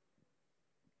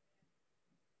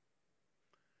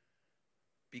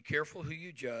 Be careful who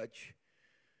you judge,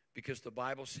 because the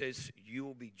Bible says you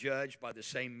will be judged by the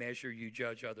same measure you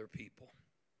judge other people.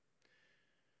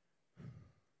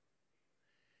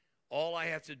 All I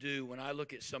have to do when I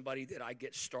look at somebody that I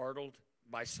get startled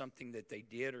by something that they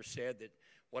did or said, that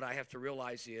what I have to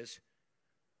realize is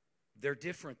they're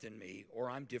different than me, or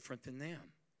I'm different than them.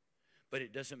 But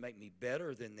it doesn't make me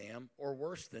better than them or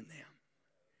worse than them.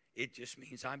 It just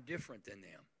means I'm different than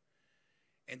them.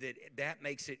 And that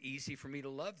makes it easy for me to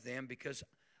love them, because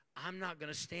I'm not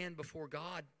going to stand before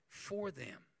God for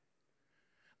them.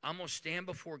 I'm going to stand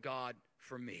before God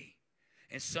for me.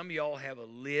 And some of y'all have a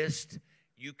list.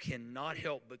 You cannot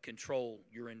help but control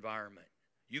your environment.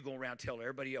 You go around telling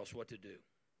everybody else what to do,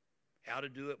 how to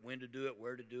do it, when to do it,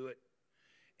 where to do it.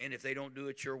 And if they don't do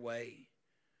it your way,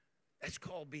 that's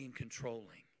called being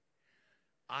controlling.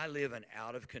 I live an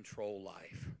out-of-control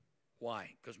life. Why?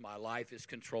 Because my life is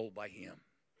controlled by Him.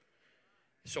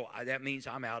 So that means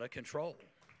I'm out of control.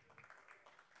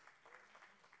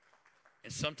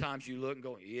 And sometimes you look and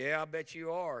go, yeah, I bet you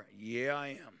are. Yeah, I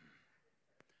am.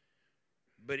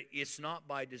 But it's not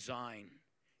by design.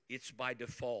 It's by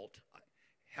default.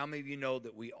 How many of you know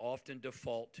that we often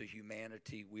default to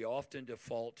humanity? We often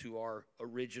default to our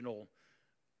original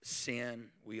sin.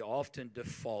 We often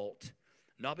default,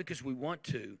 not because we want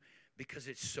to, because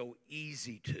it's so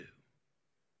easy to.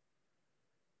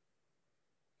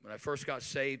 When I first got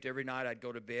saved, every night I'd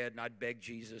go to bed and I'd beg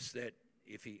Jesus that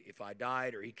if I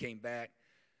died or He came back,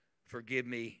 forgive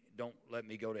me, don't let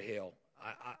me go to hell.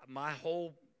 My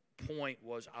whole point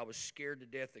was I was scared to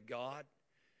death of God.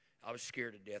 I was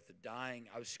scared to death of dying.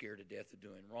 I was scared to death of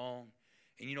doing wrong.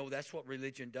 And that's what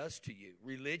religion does to you.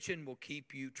 Religion will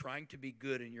keep you trying to be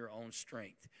good in your own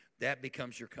strength. That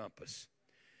becomes your compass.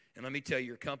 And let me tell you,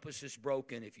 your compass is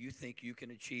broken if you think you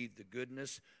can achieve the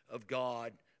goodness of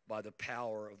God by the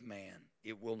power of man.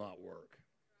 It will not work.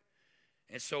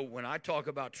 And so when I talk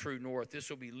about true north,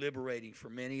 this will be liberating for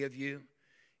many of you.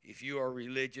 If you are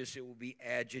religious, it will be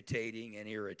agitating and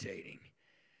irritating.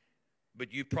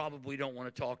 But you probably don't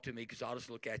want to talk to me, because I'll just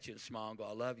look at you and smile and go,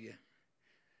 I love you.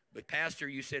 But Pastor,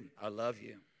 you said, I love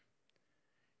you.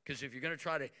 Because if you're going to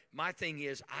try to, my thing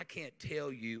is, I can't tell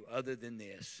you other than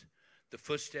this: the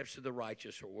footsteps of the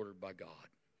righteous are ordered by God.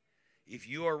 If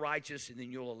you are righteous, and then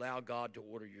you'll allow God to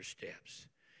order your steps.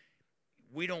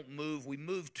 We don't move. We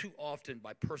move too often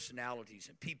by personalities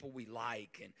and people we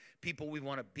like and people we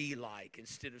want to be like,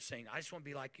 instead of saying, I just want to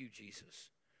be like you, Jesus.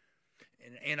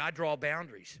 And I draw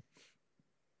boundaries.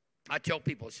 I tell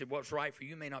people, I said, what's right for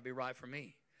you may not be right for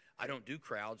me. I don't do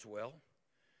crowds well.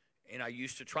 And I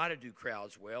used to try to do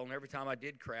crowds well. And every time I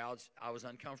did crowds, I was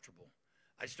uncomfortable.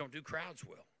 I just don't do crowds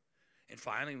well. And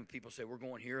finally, when people say, we're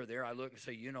going here or there, I look and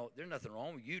say, there's nothing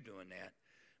wrong with you doing that.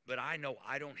 But I know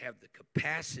I don't have the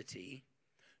capacity,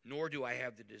 nor do I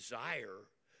have the desire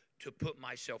to put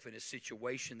myself in a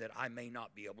situation that I may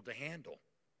not be able to handle.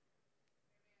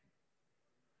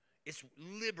 It's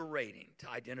liberating to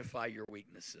identify your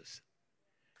weaknesses.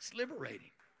 It's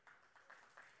liberating.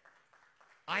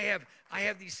 I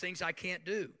have these things I can't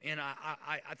do, and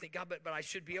I think God, but I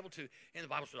should be able to. And the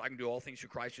Bible says I can do all things through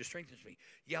Christ who strengthens me.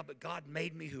 Yeah, but God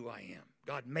made me who I am.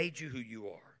 God made you who you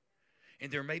are,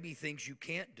 and there may be things you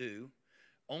can't do,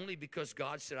 only because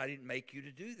God said I didn't make you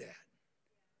to do that.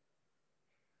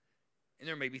 And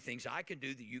there may be things I can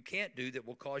do that you can't do that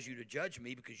will cause you to judge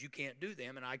me because you can't do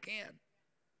them and I can.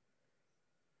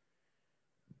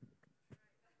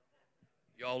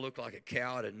 Y'all look like a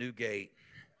cow at a new gate.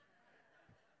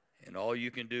 And all you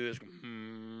can do is,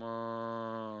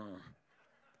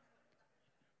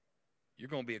 you're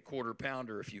going to be a quarter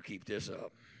pounder if you keep this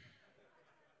up.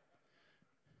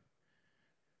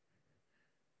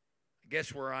 I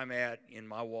guess where I'm at in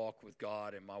my walk with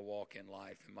God and my walk in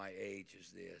life and my age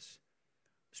is this.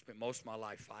 I spent most of my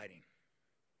life fighting,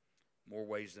 more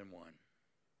ways than one.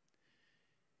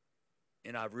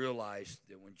 And I've realized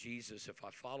that when Jesus, if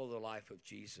I follow the life of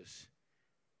Jesus,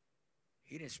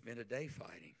 he didn't spend a day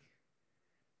fighting.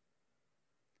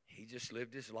 He just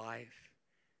lived his life.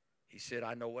 He said,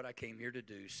 I know what I came here to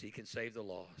do, seek and save the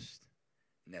lost.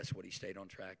 And that's what he stayed on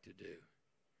track to do.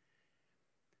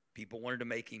 People wanted to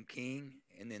make him king,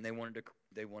 and then they wanted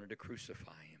to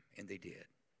crucify him, and they did.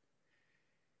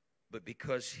 But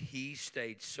because he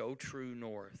stayed so true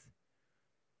north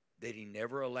that he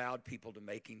never allowed people to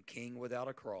make him king without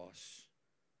a cross,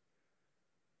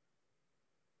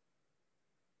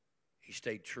 he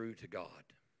stayed true to God.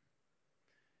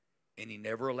 And he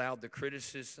never allowed the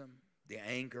criticism, the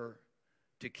anger,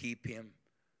 to keep him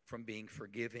from being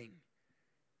forgiving.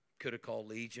 Could have called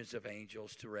legions of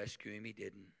angels to rescue him. He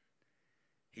didn't.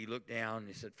 He looked down and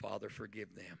he said, Father,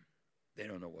 forgive them. They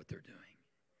don't know what they're doing.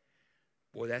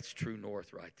 Boy, that's true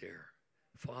north right there.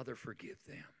 Father, forgive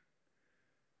them.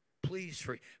 Please,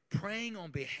 praying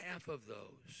on behalf of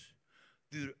those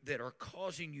that are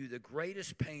causing you the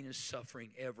greatest pain and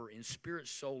suffering ever in spirit,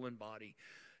 soul, and body.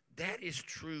 That is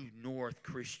true north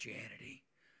Christianity.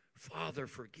 Father,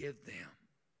 forgive them.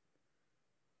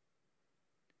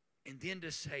 And then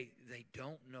to say they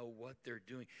don't know what they're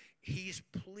doing. He's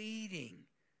pleading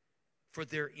for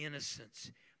their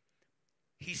innocence.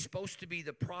 He's supposed to be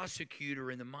the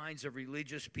prosecutor in the minds of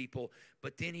religious people,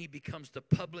 but then he becomes the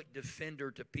public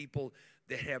defender to people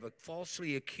that have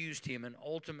falsely accused him and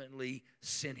ultimately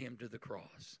sent him to the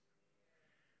cross.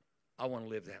 I want to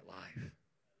live that life.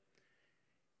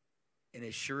 And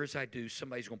as sure as I do,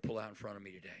 somebody's going to pull out in front of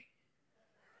me today.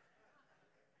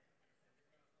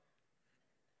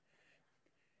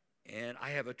 And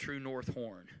I have a true north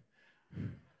horn.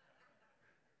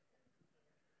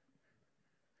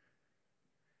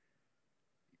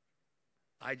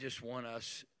 I just want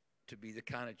us to be the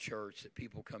kind of church that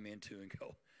people come into and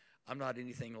go, I'm not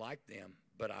anything like them,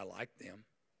 but I like them.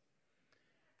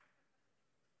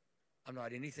 I'm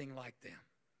not anything like them,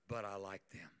 but I like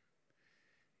them.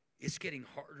 It's getting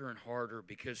harder and harder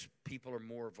because people are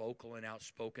more vocal and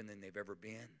outspoken than they've ever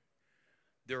been.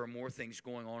 There are more things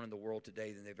going on in the world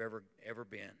today than they've ever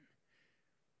been.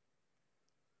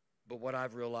 But what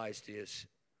I've realized is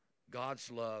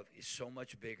God's love is so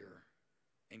much bigger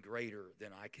and greater than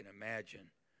I can imagine,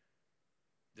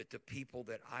 that the people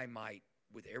that I might,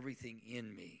 with everything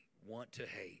in me, want to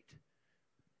hate,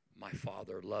 my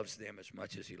Father loves them as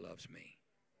much as he loves me.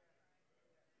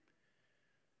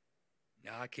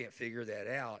 Now, I can't figure that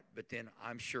out, but then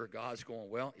I'm sure God's going,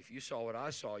 well, if you saw what I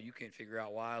saw, you can't figure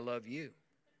out why I love you.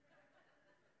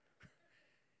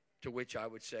 To which I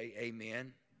would say,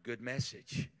 amen, good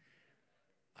message.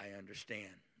 I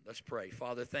understand. Let's pray.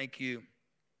 Father, thank you.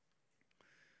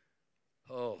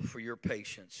 Oh, for your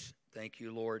patience. Thank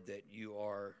you, Lord, that you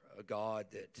are a God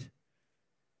that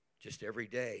just every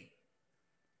day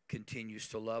continues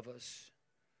to love us,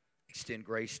 extend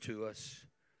grace to us,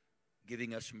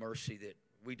 giving us mercy that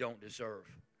we don't deserve.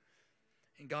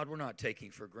 And God, we're not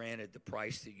taking for granted the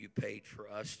price that you paid for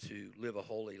us to live a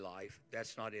holy life.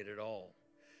 That's not it at all.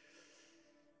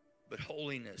 But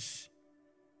holiness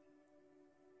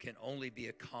can only be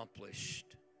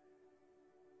accomplished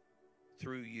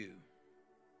through you.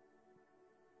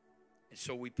 And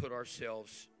so we put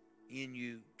ourselves in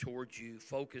you, towards you,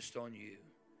 focused on you.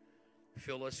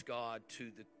 Fill us, God, to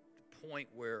the point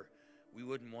where we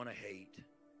wouldn't want to hate.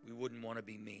 We wouldn't want to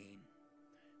be mean.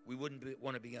 We wouldn't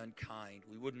want to be unkind.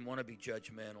 We wouldn't want to be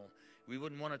judgmental. We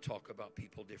wouldn't want to talk about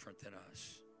people different than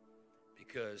us.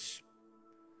 Because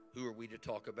who are we to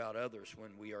talk about others when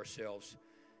we ourselves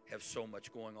have so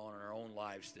much going on in our own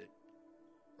lives that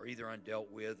are either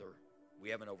undealt with or we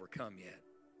haven't overcome yet?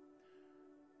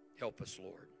 Help us,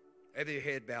 Lord. Every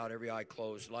head bowed, every eye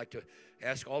closed. I'd like to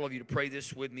ask all of you to pray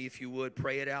this with me if you would.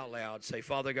 Pray it out loud. Say,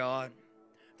 Father God,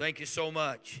 thank you so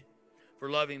much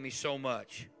for loving me so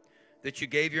much that you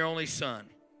gave your only Son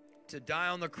to die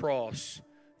on the cross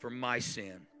for my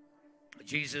sin.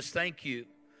 Jesus, thank you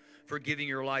for giving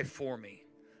your life for me.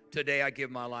 Today I give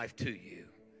my life to you.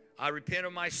 I repent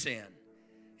of my sin,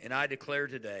 and I declare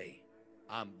today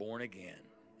I'm born again.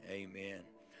 Amen.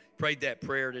 Prayed that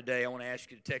prayer today. I want to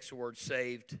ask you to text the word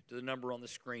SAVED to the number on the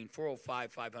screen,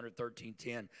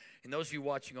 405-500-1310. And those of you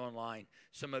watching online,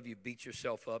 some of you beat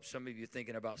yourself up. Some of you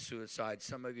thinking about suicide.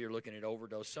 Some of you are looking at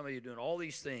overdose. Some of you are doing all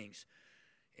these things,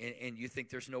 and you think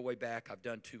there's no way back. I've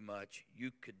done too much. You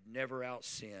could never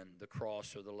out-sin the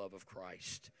cross or the love of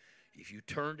Christ. If you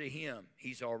turn to him,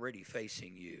 he's already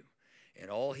facing you.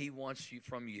 And all he wants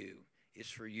from you is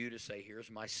for you to say, here's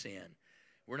my sin.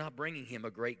 We're not bringing him a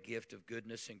great gift of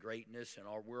goodness and greatness, and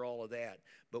we're all of that.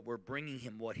 But we're bringing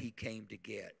him what he came to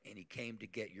get, and he came to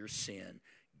get your sin.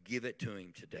 Give it to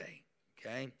him today,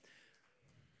 okay?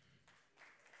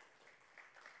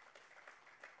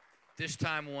 This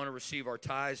time we want to receive our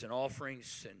tithes and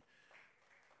offerings, and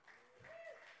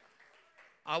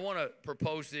I want to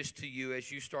propose this to you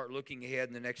as you start looking ahead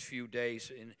in the next few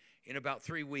days. In about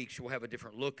 3 weeks, we'll have a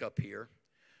different look up here.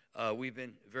 We've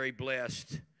been very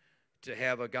blessed to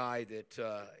have a guy that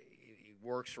he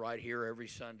works right here every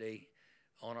Sunday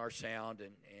on our sound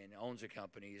and owns a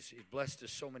company. He's blessed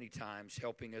us so many times,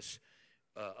 helping us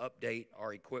update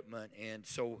our equipment. And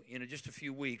so in just a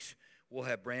few weeks, we'll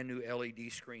have brand new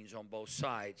LED screens on both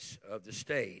sides of the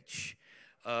stage.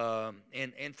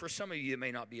 And for some of you, it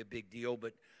may not be a big deal,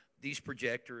 but these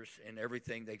projectors and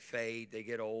everything, they fade, they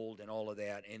get old and all of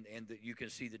that. And you can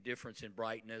see the difference in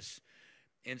brightness.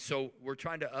 And so we're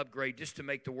trying to upgrade just to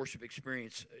make the worship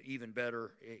experience even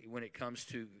better when it comes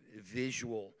to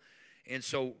visual. And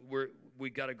so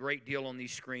we got a great deal on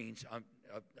these screens,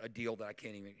 a deal that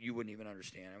you wouldn't even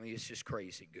understand. I mean, it's just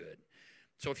crazy good.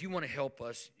 So if you want to help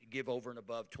us give over and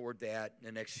above toward that in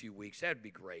the next few weeks, that'd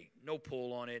be great. No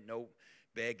pull on it, no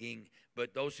begging.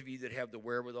 But those of you that have the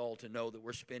wherewithal to know that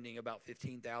we're spending about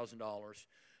 $15,000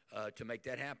 to make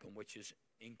that happen, which is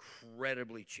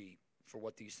incredibly cheap for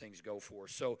what these things go for.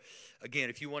 So, again,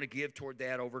 if you want to give toward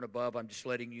that over and above, I'm just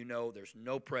letting you know there's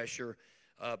no pressure.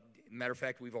 Matter of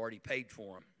fact, we've already paid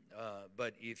for them.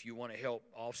 But if you want to help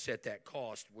offset that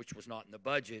cost, which was not in the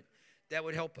budget, that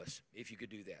would help us if you could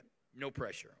do that. No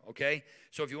pressure, okay?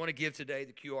 So if you want to give today,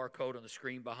 the QR code on the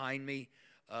screen behind me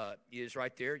is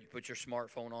right there. You put your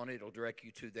smartphone on it. It'll direct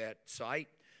you to that site.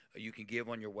 You can give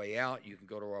on your way out. You can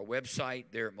go to our website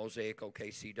there at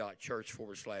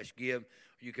mosaicokc.church/give.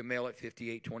 You can mail it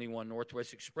 5821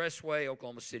 Northwest Expressway,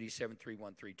 Oklahoma City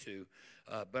 73132.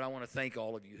 But I want to thank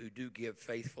all of you who do give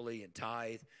faithfully and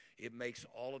tithe. It makes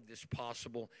all of this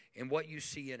possible. And what you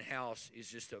see in-house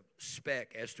is just a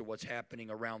speck as to what's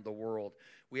happening around the world.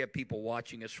 We have people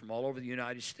watching us from all over the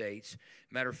United States.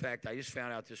 Matter of fact, I just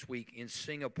found out this week in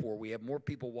Singapore, we have more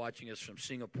people watching us from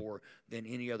Singapore than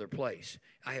any other place.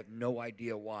 I have no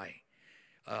idea why.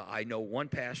 I know one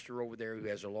pastor over there who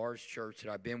has a large church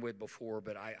that I've been with before,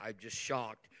 but I'm just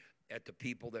shocked at the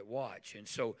people that watch. And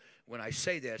so when I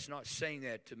say that, it's not saying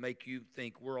that to make you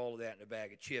think we're all of that in a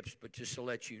bag of chips, but just to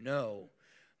let you know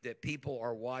that people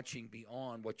are watching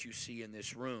beyond what you see in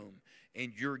this room,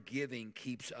 and your giving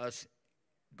keeps us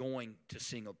going to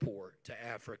Singapore, to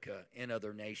Africa, and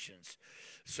other nations.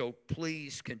 So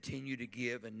please continue to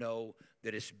give and know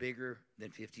that it's bigger than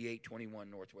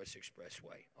 5821 Northwest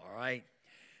Expressway, all right?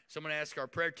 So I'm going to ask our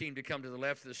prayer team to come to the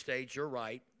left of the stage. You're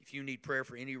right. If you need prayer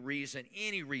for any reason,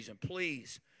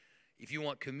 please, if you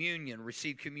want communion,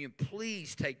 receive communion,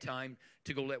 please take time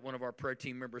to go let one of our prayer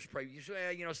team members pray. You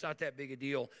say, it's not that big a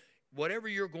deal. Whatever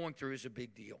you're going through is a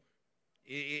big deal.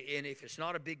 And if it's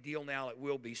not a big deal now, it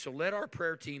will be. So let our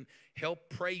prayer team help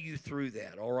pray you through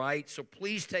that, all right? So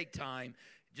please take time,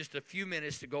 just a few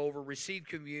minutes to go over, receive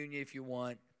communion if you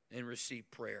want, and receive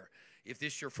prayer. If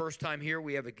this is your first time here,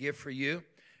 we have a gift for you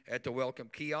at the welcome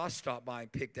kiosk. Stop by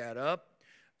and pick that up.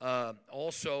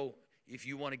 Also, if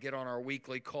you want to get on our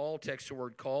weekly call, text the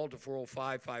word call to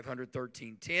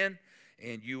 405-500-1310,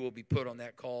 and you will be put on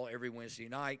that call every Wednesday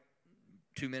night,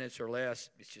 2 minutes or less.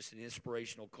 It's just an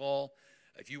inspirational call.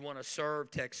 If you want to serve,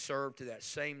 text serve to that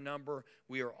same number.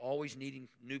 We are always needing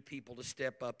new people to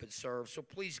step up and serve, so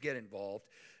please get involved.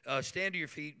 Stand to your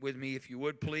feet with me if you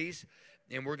would, please.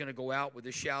 And we're going to go out with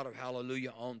a shout of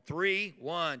hallelujah on 3.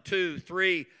 1, 2,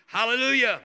 3, hallelujah.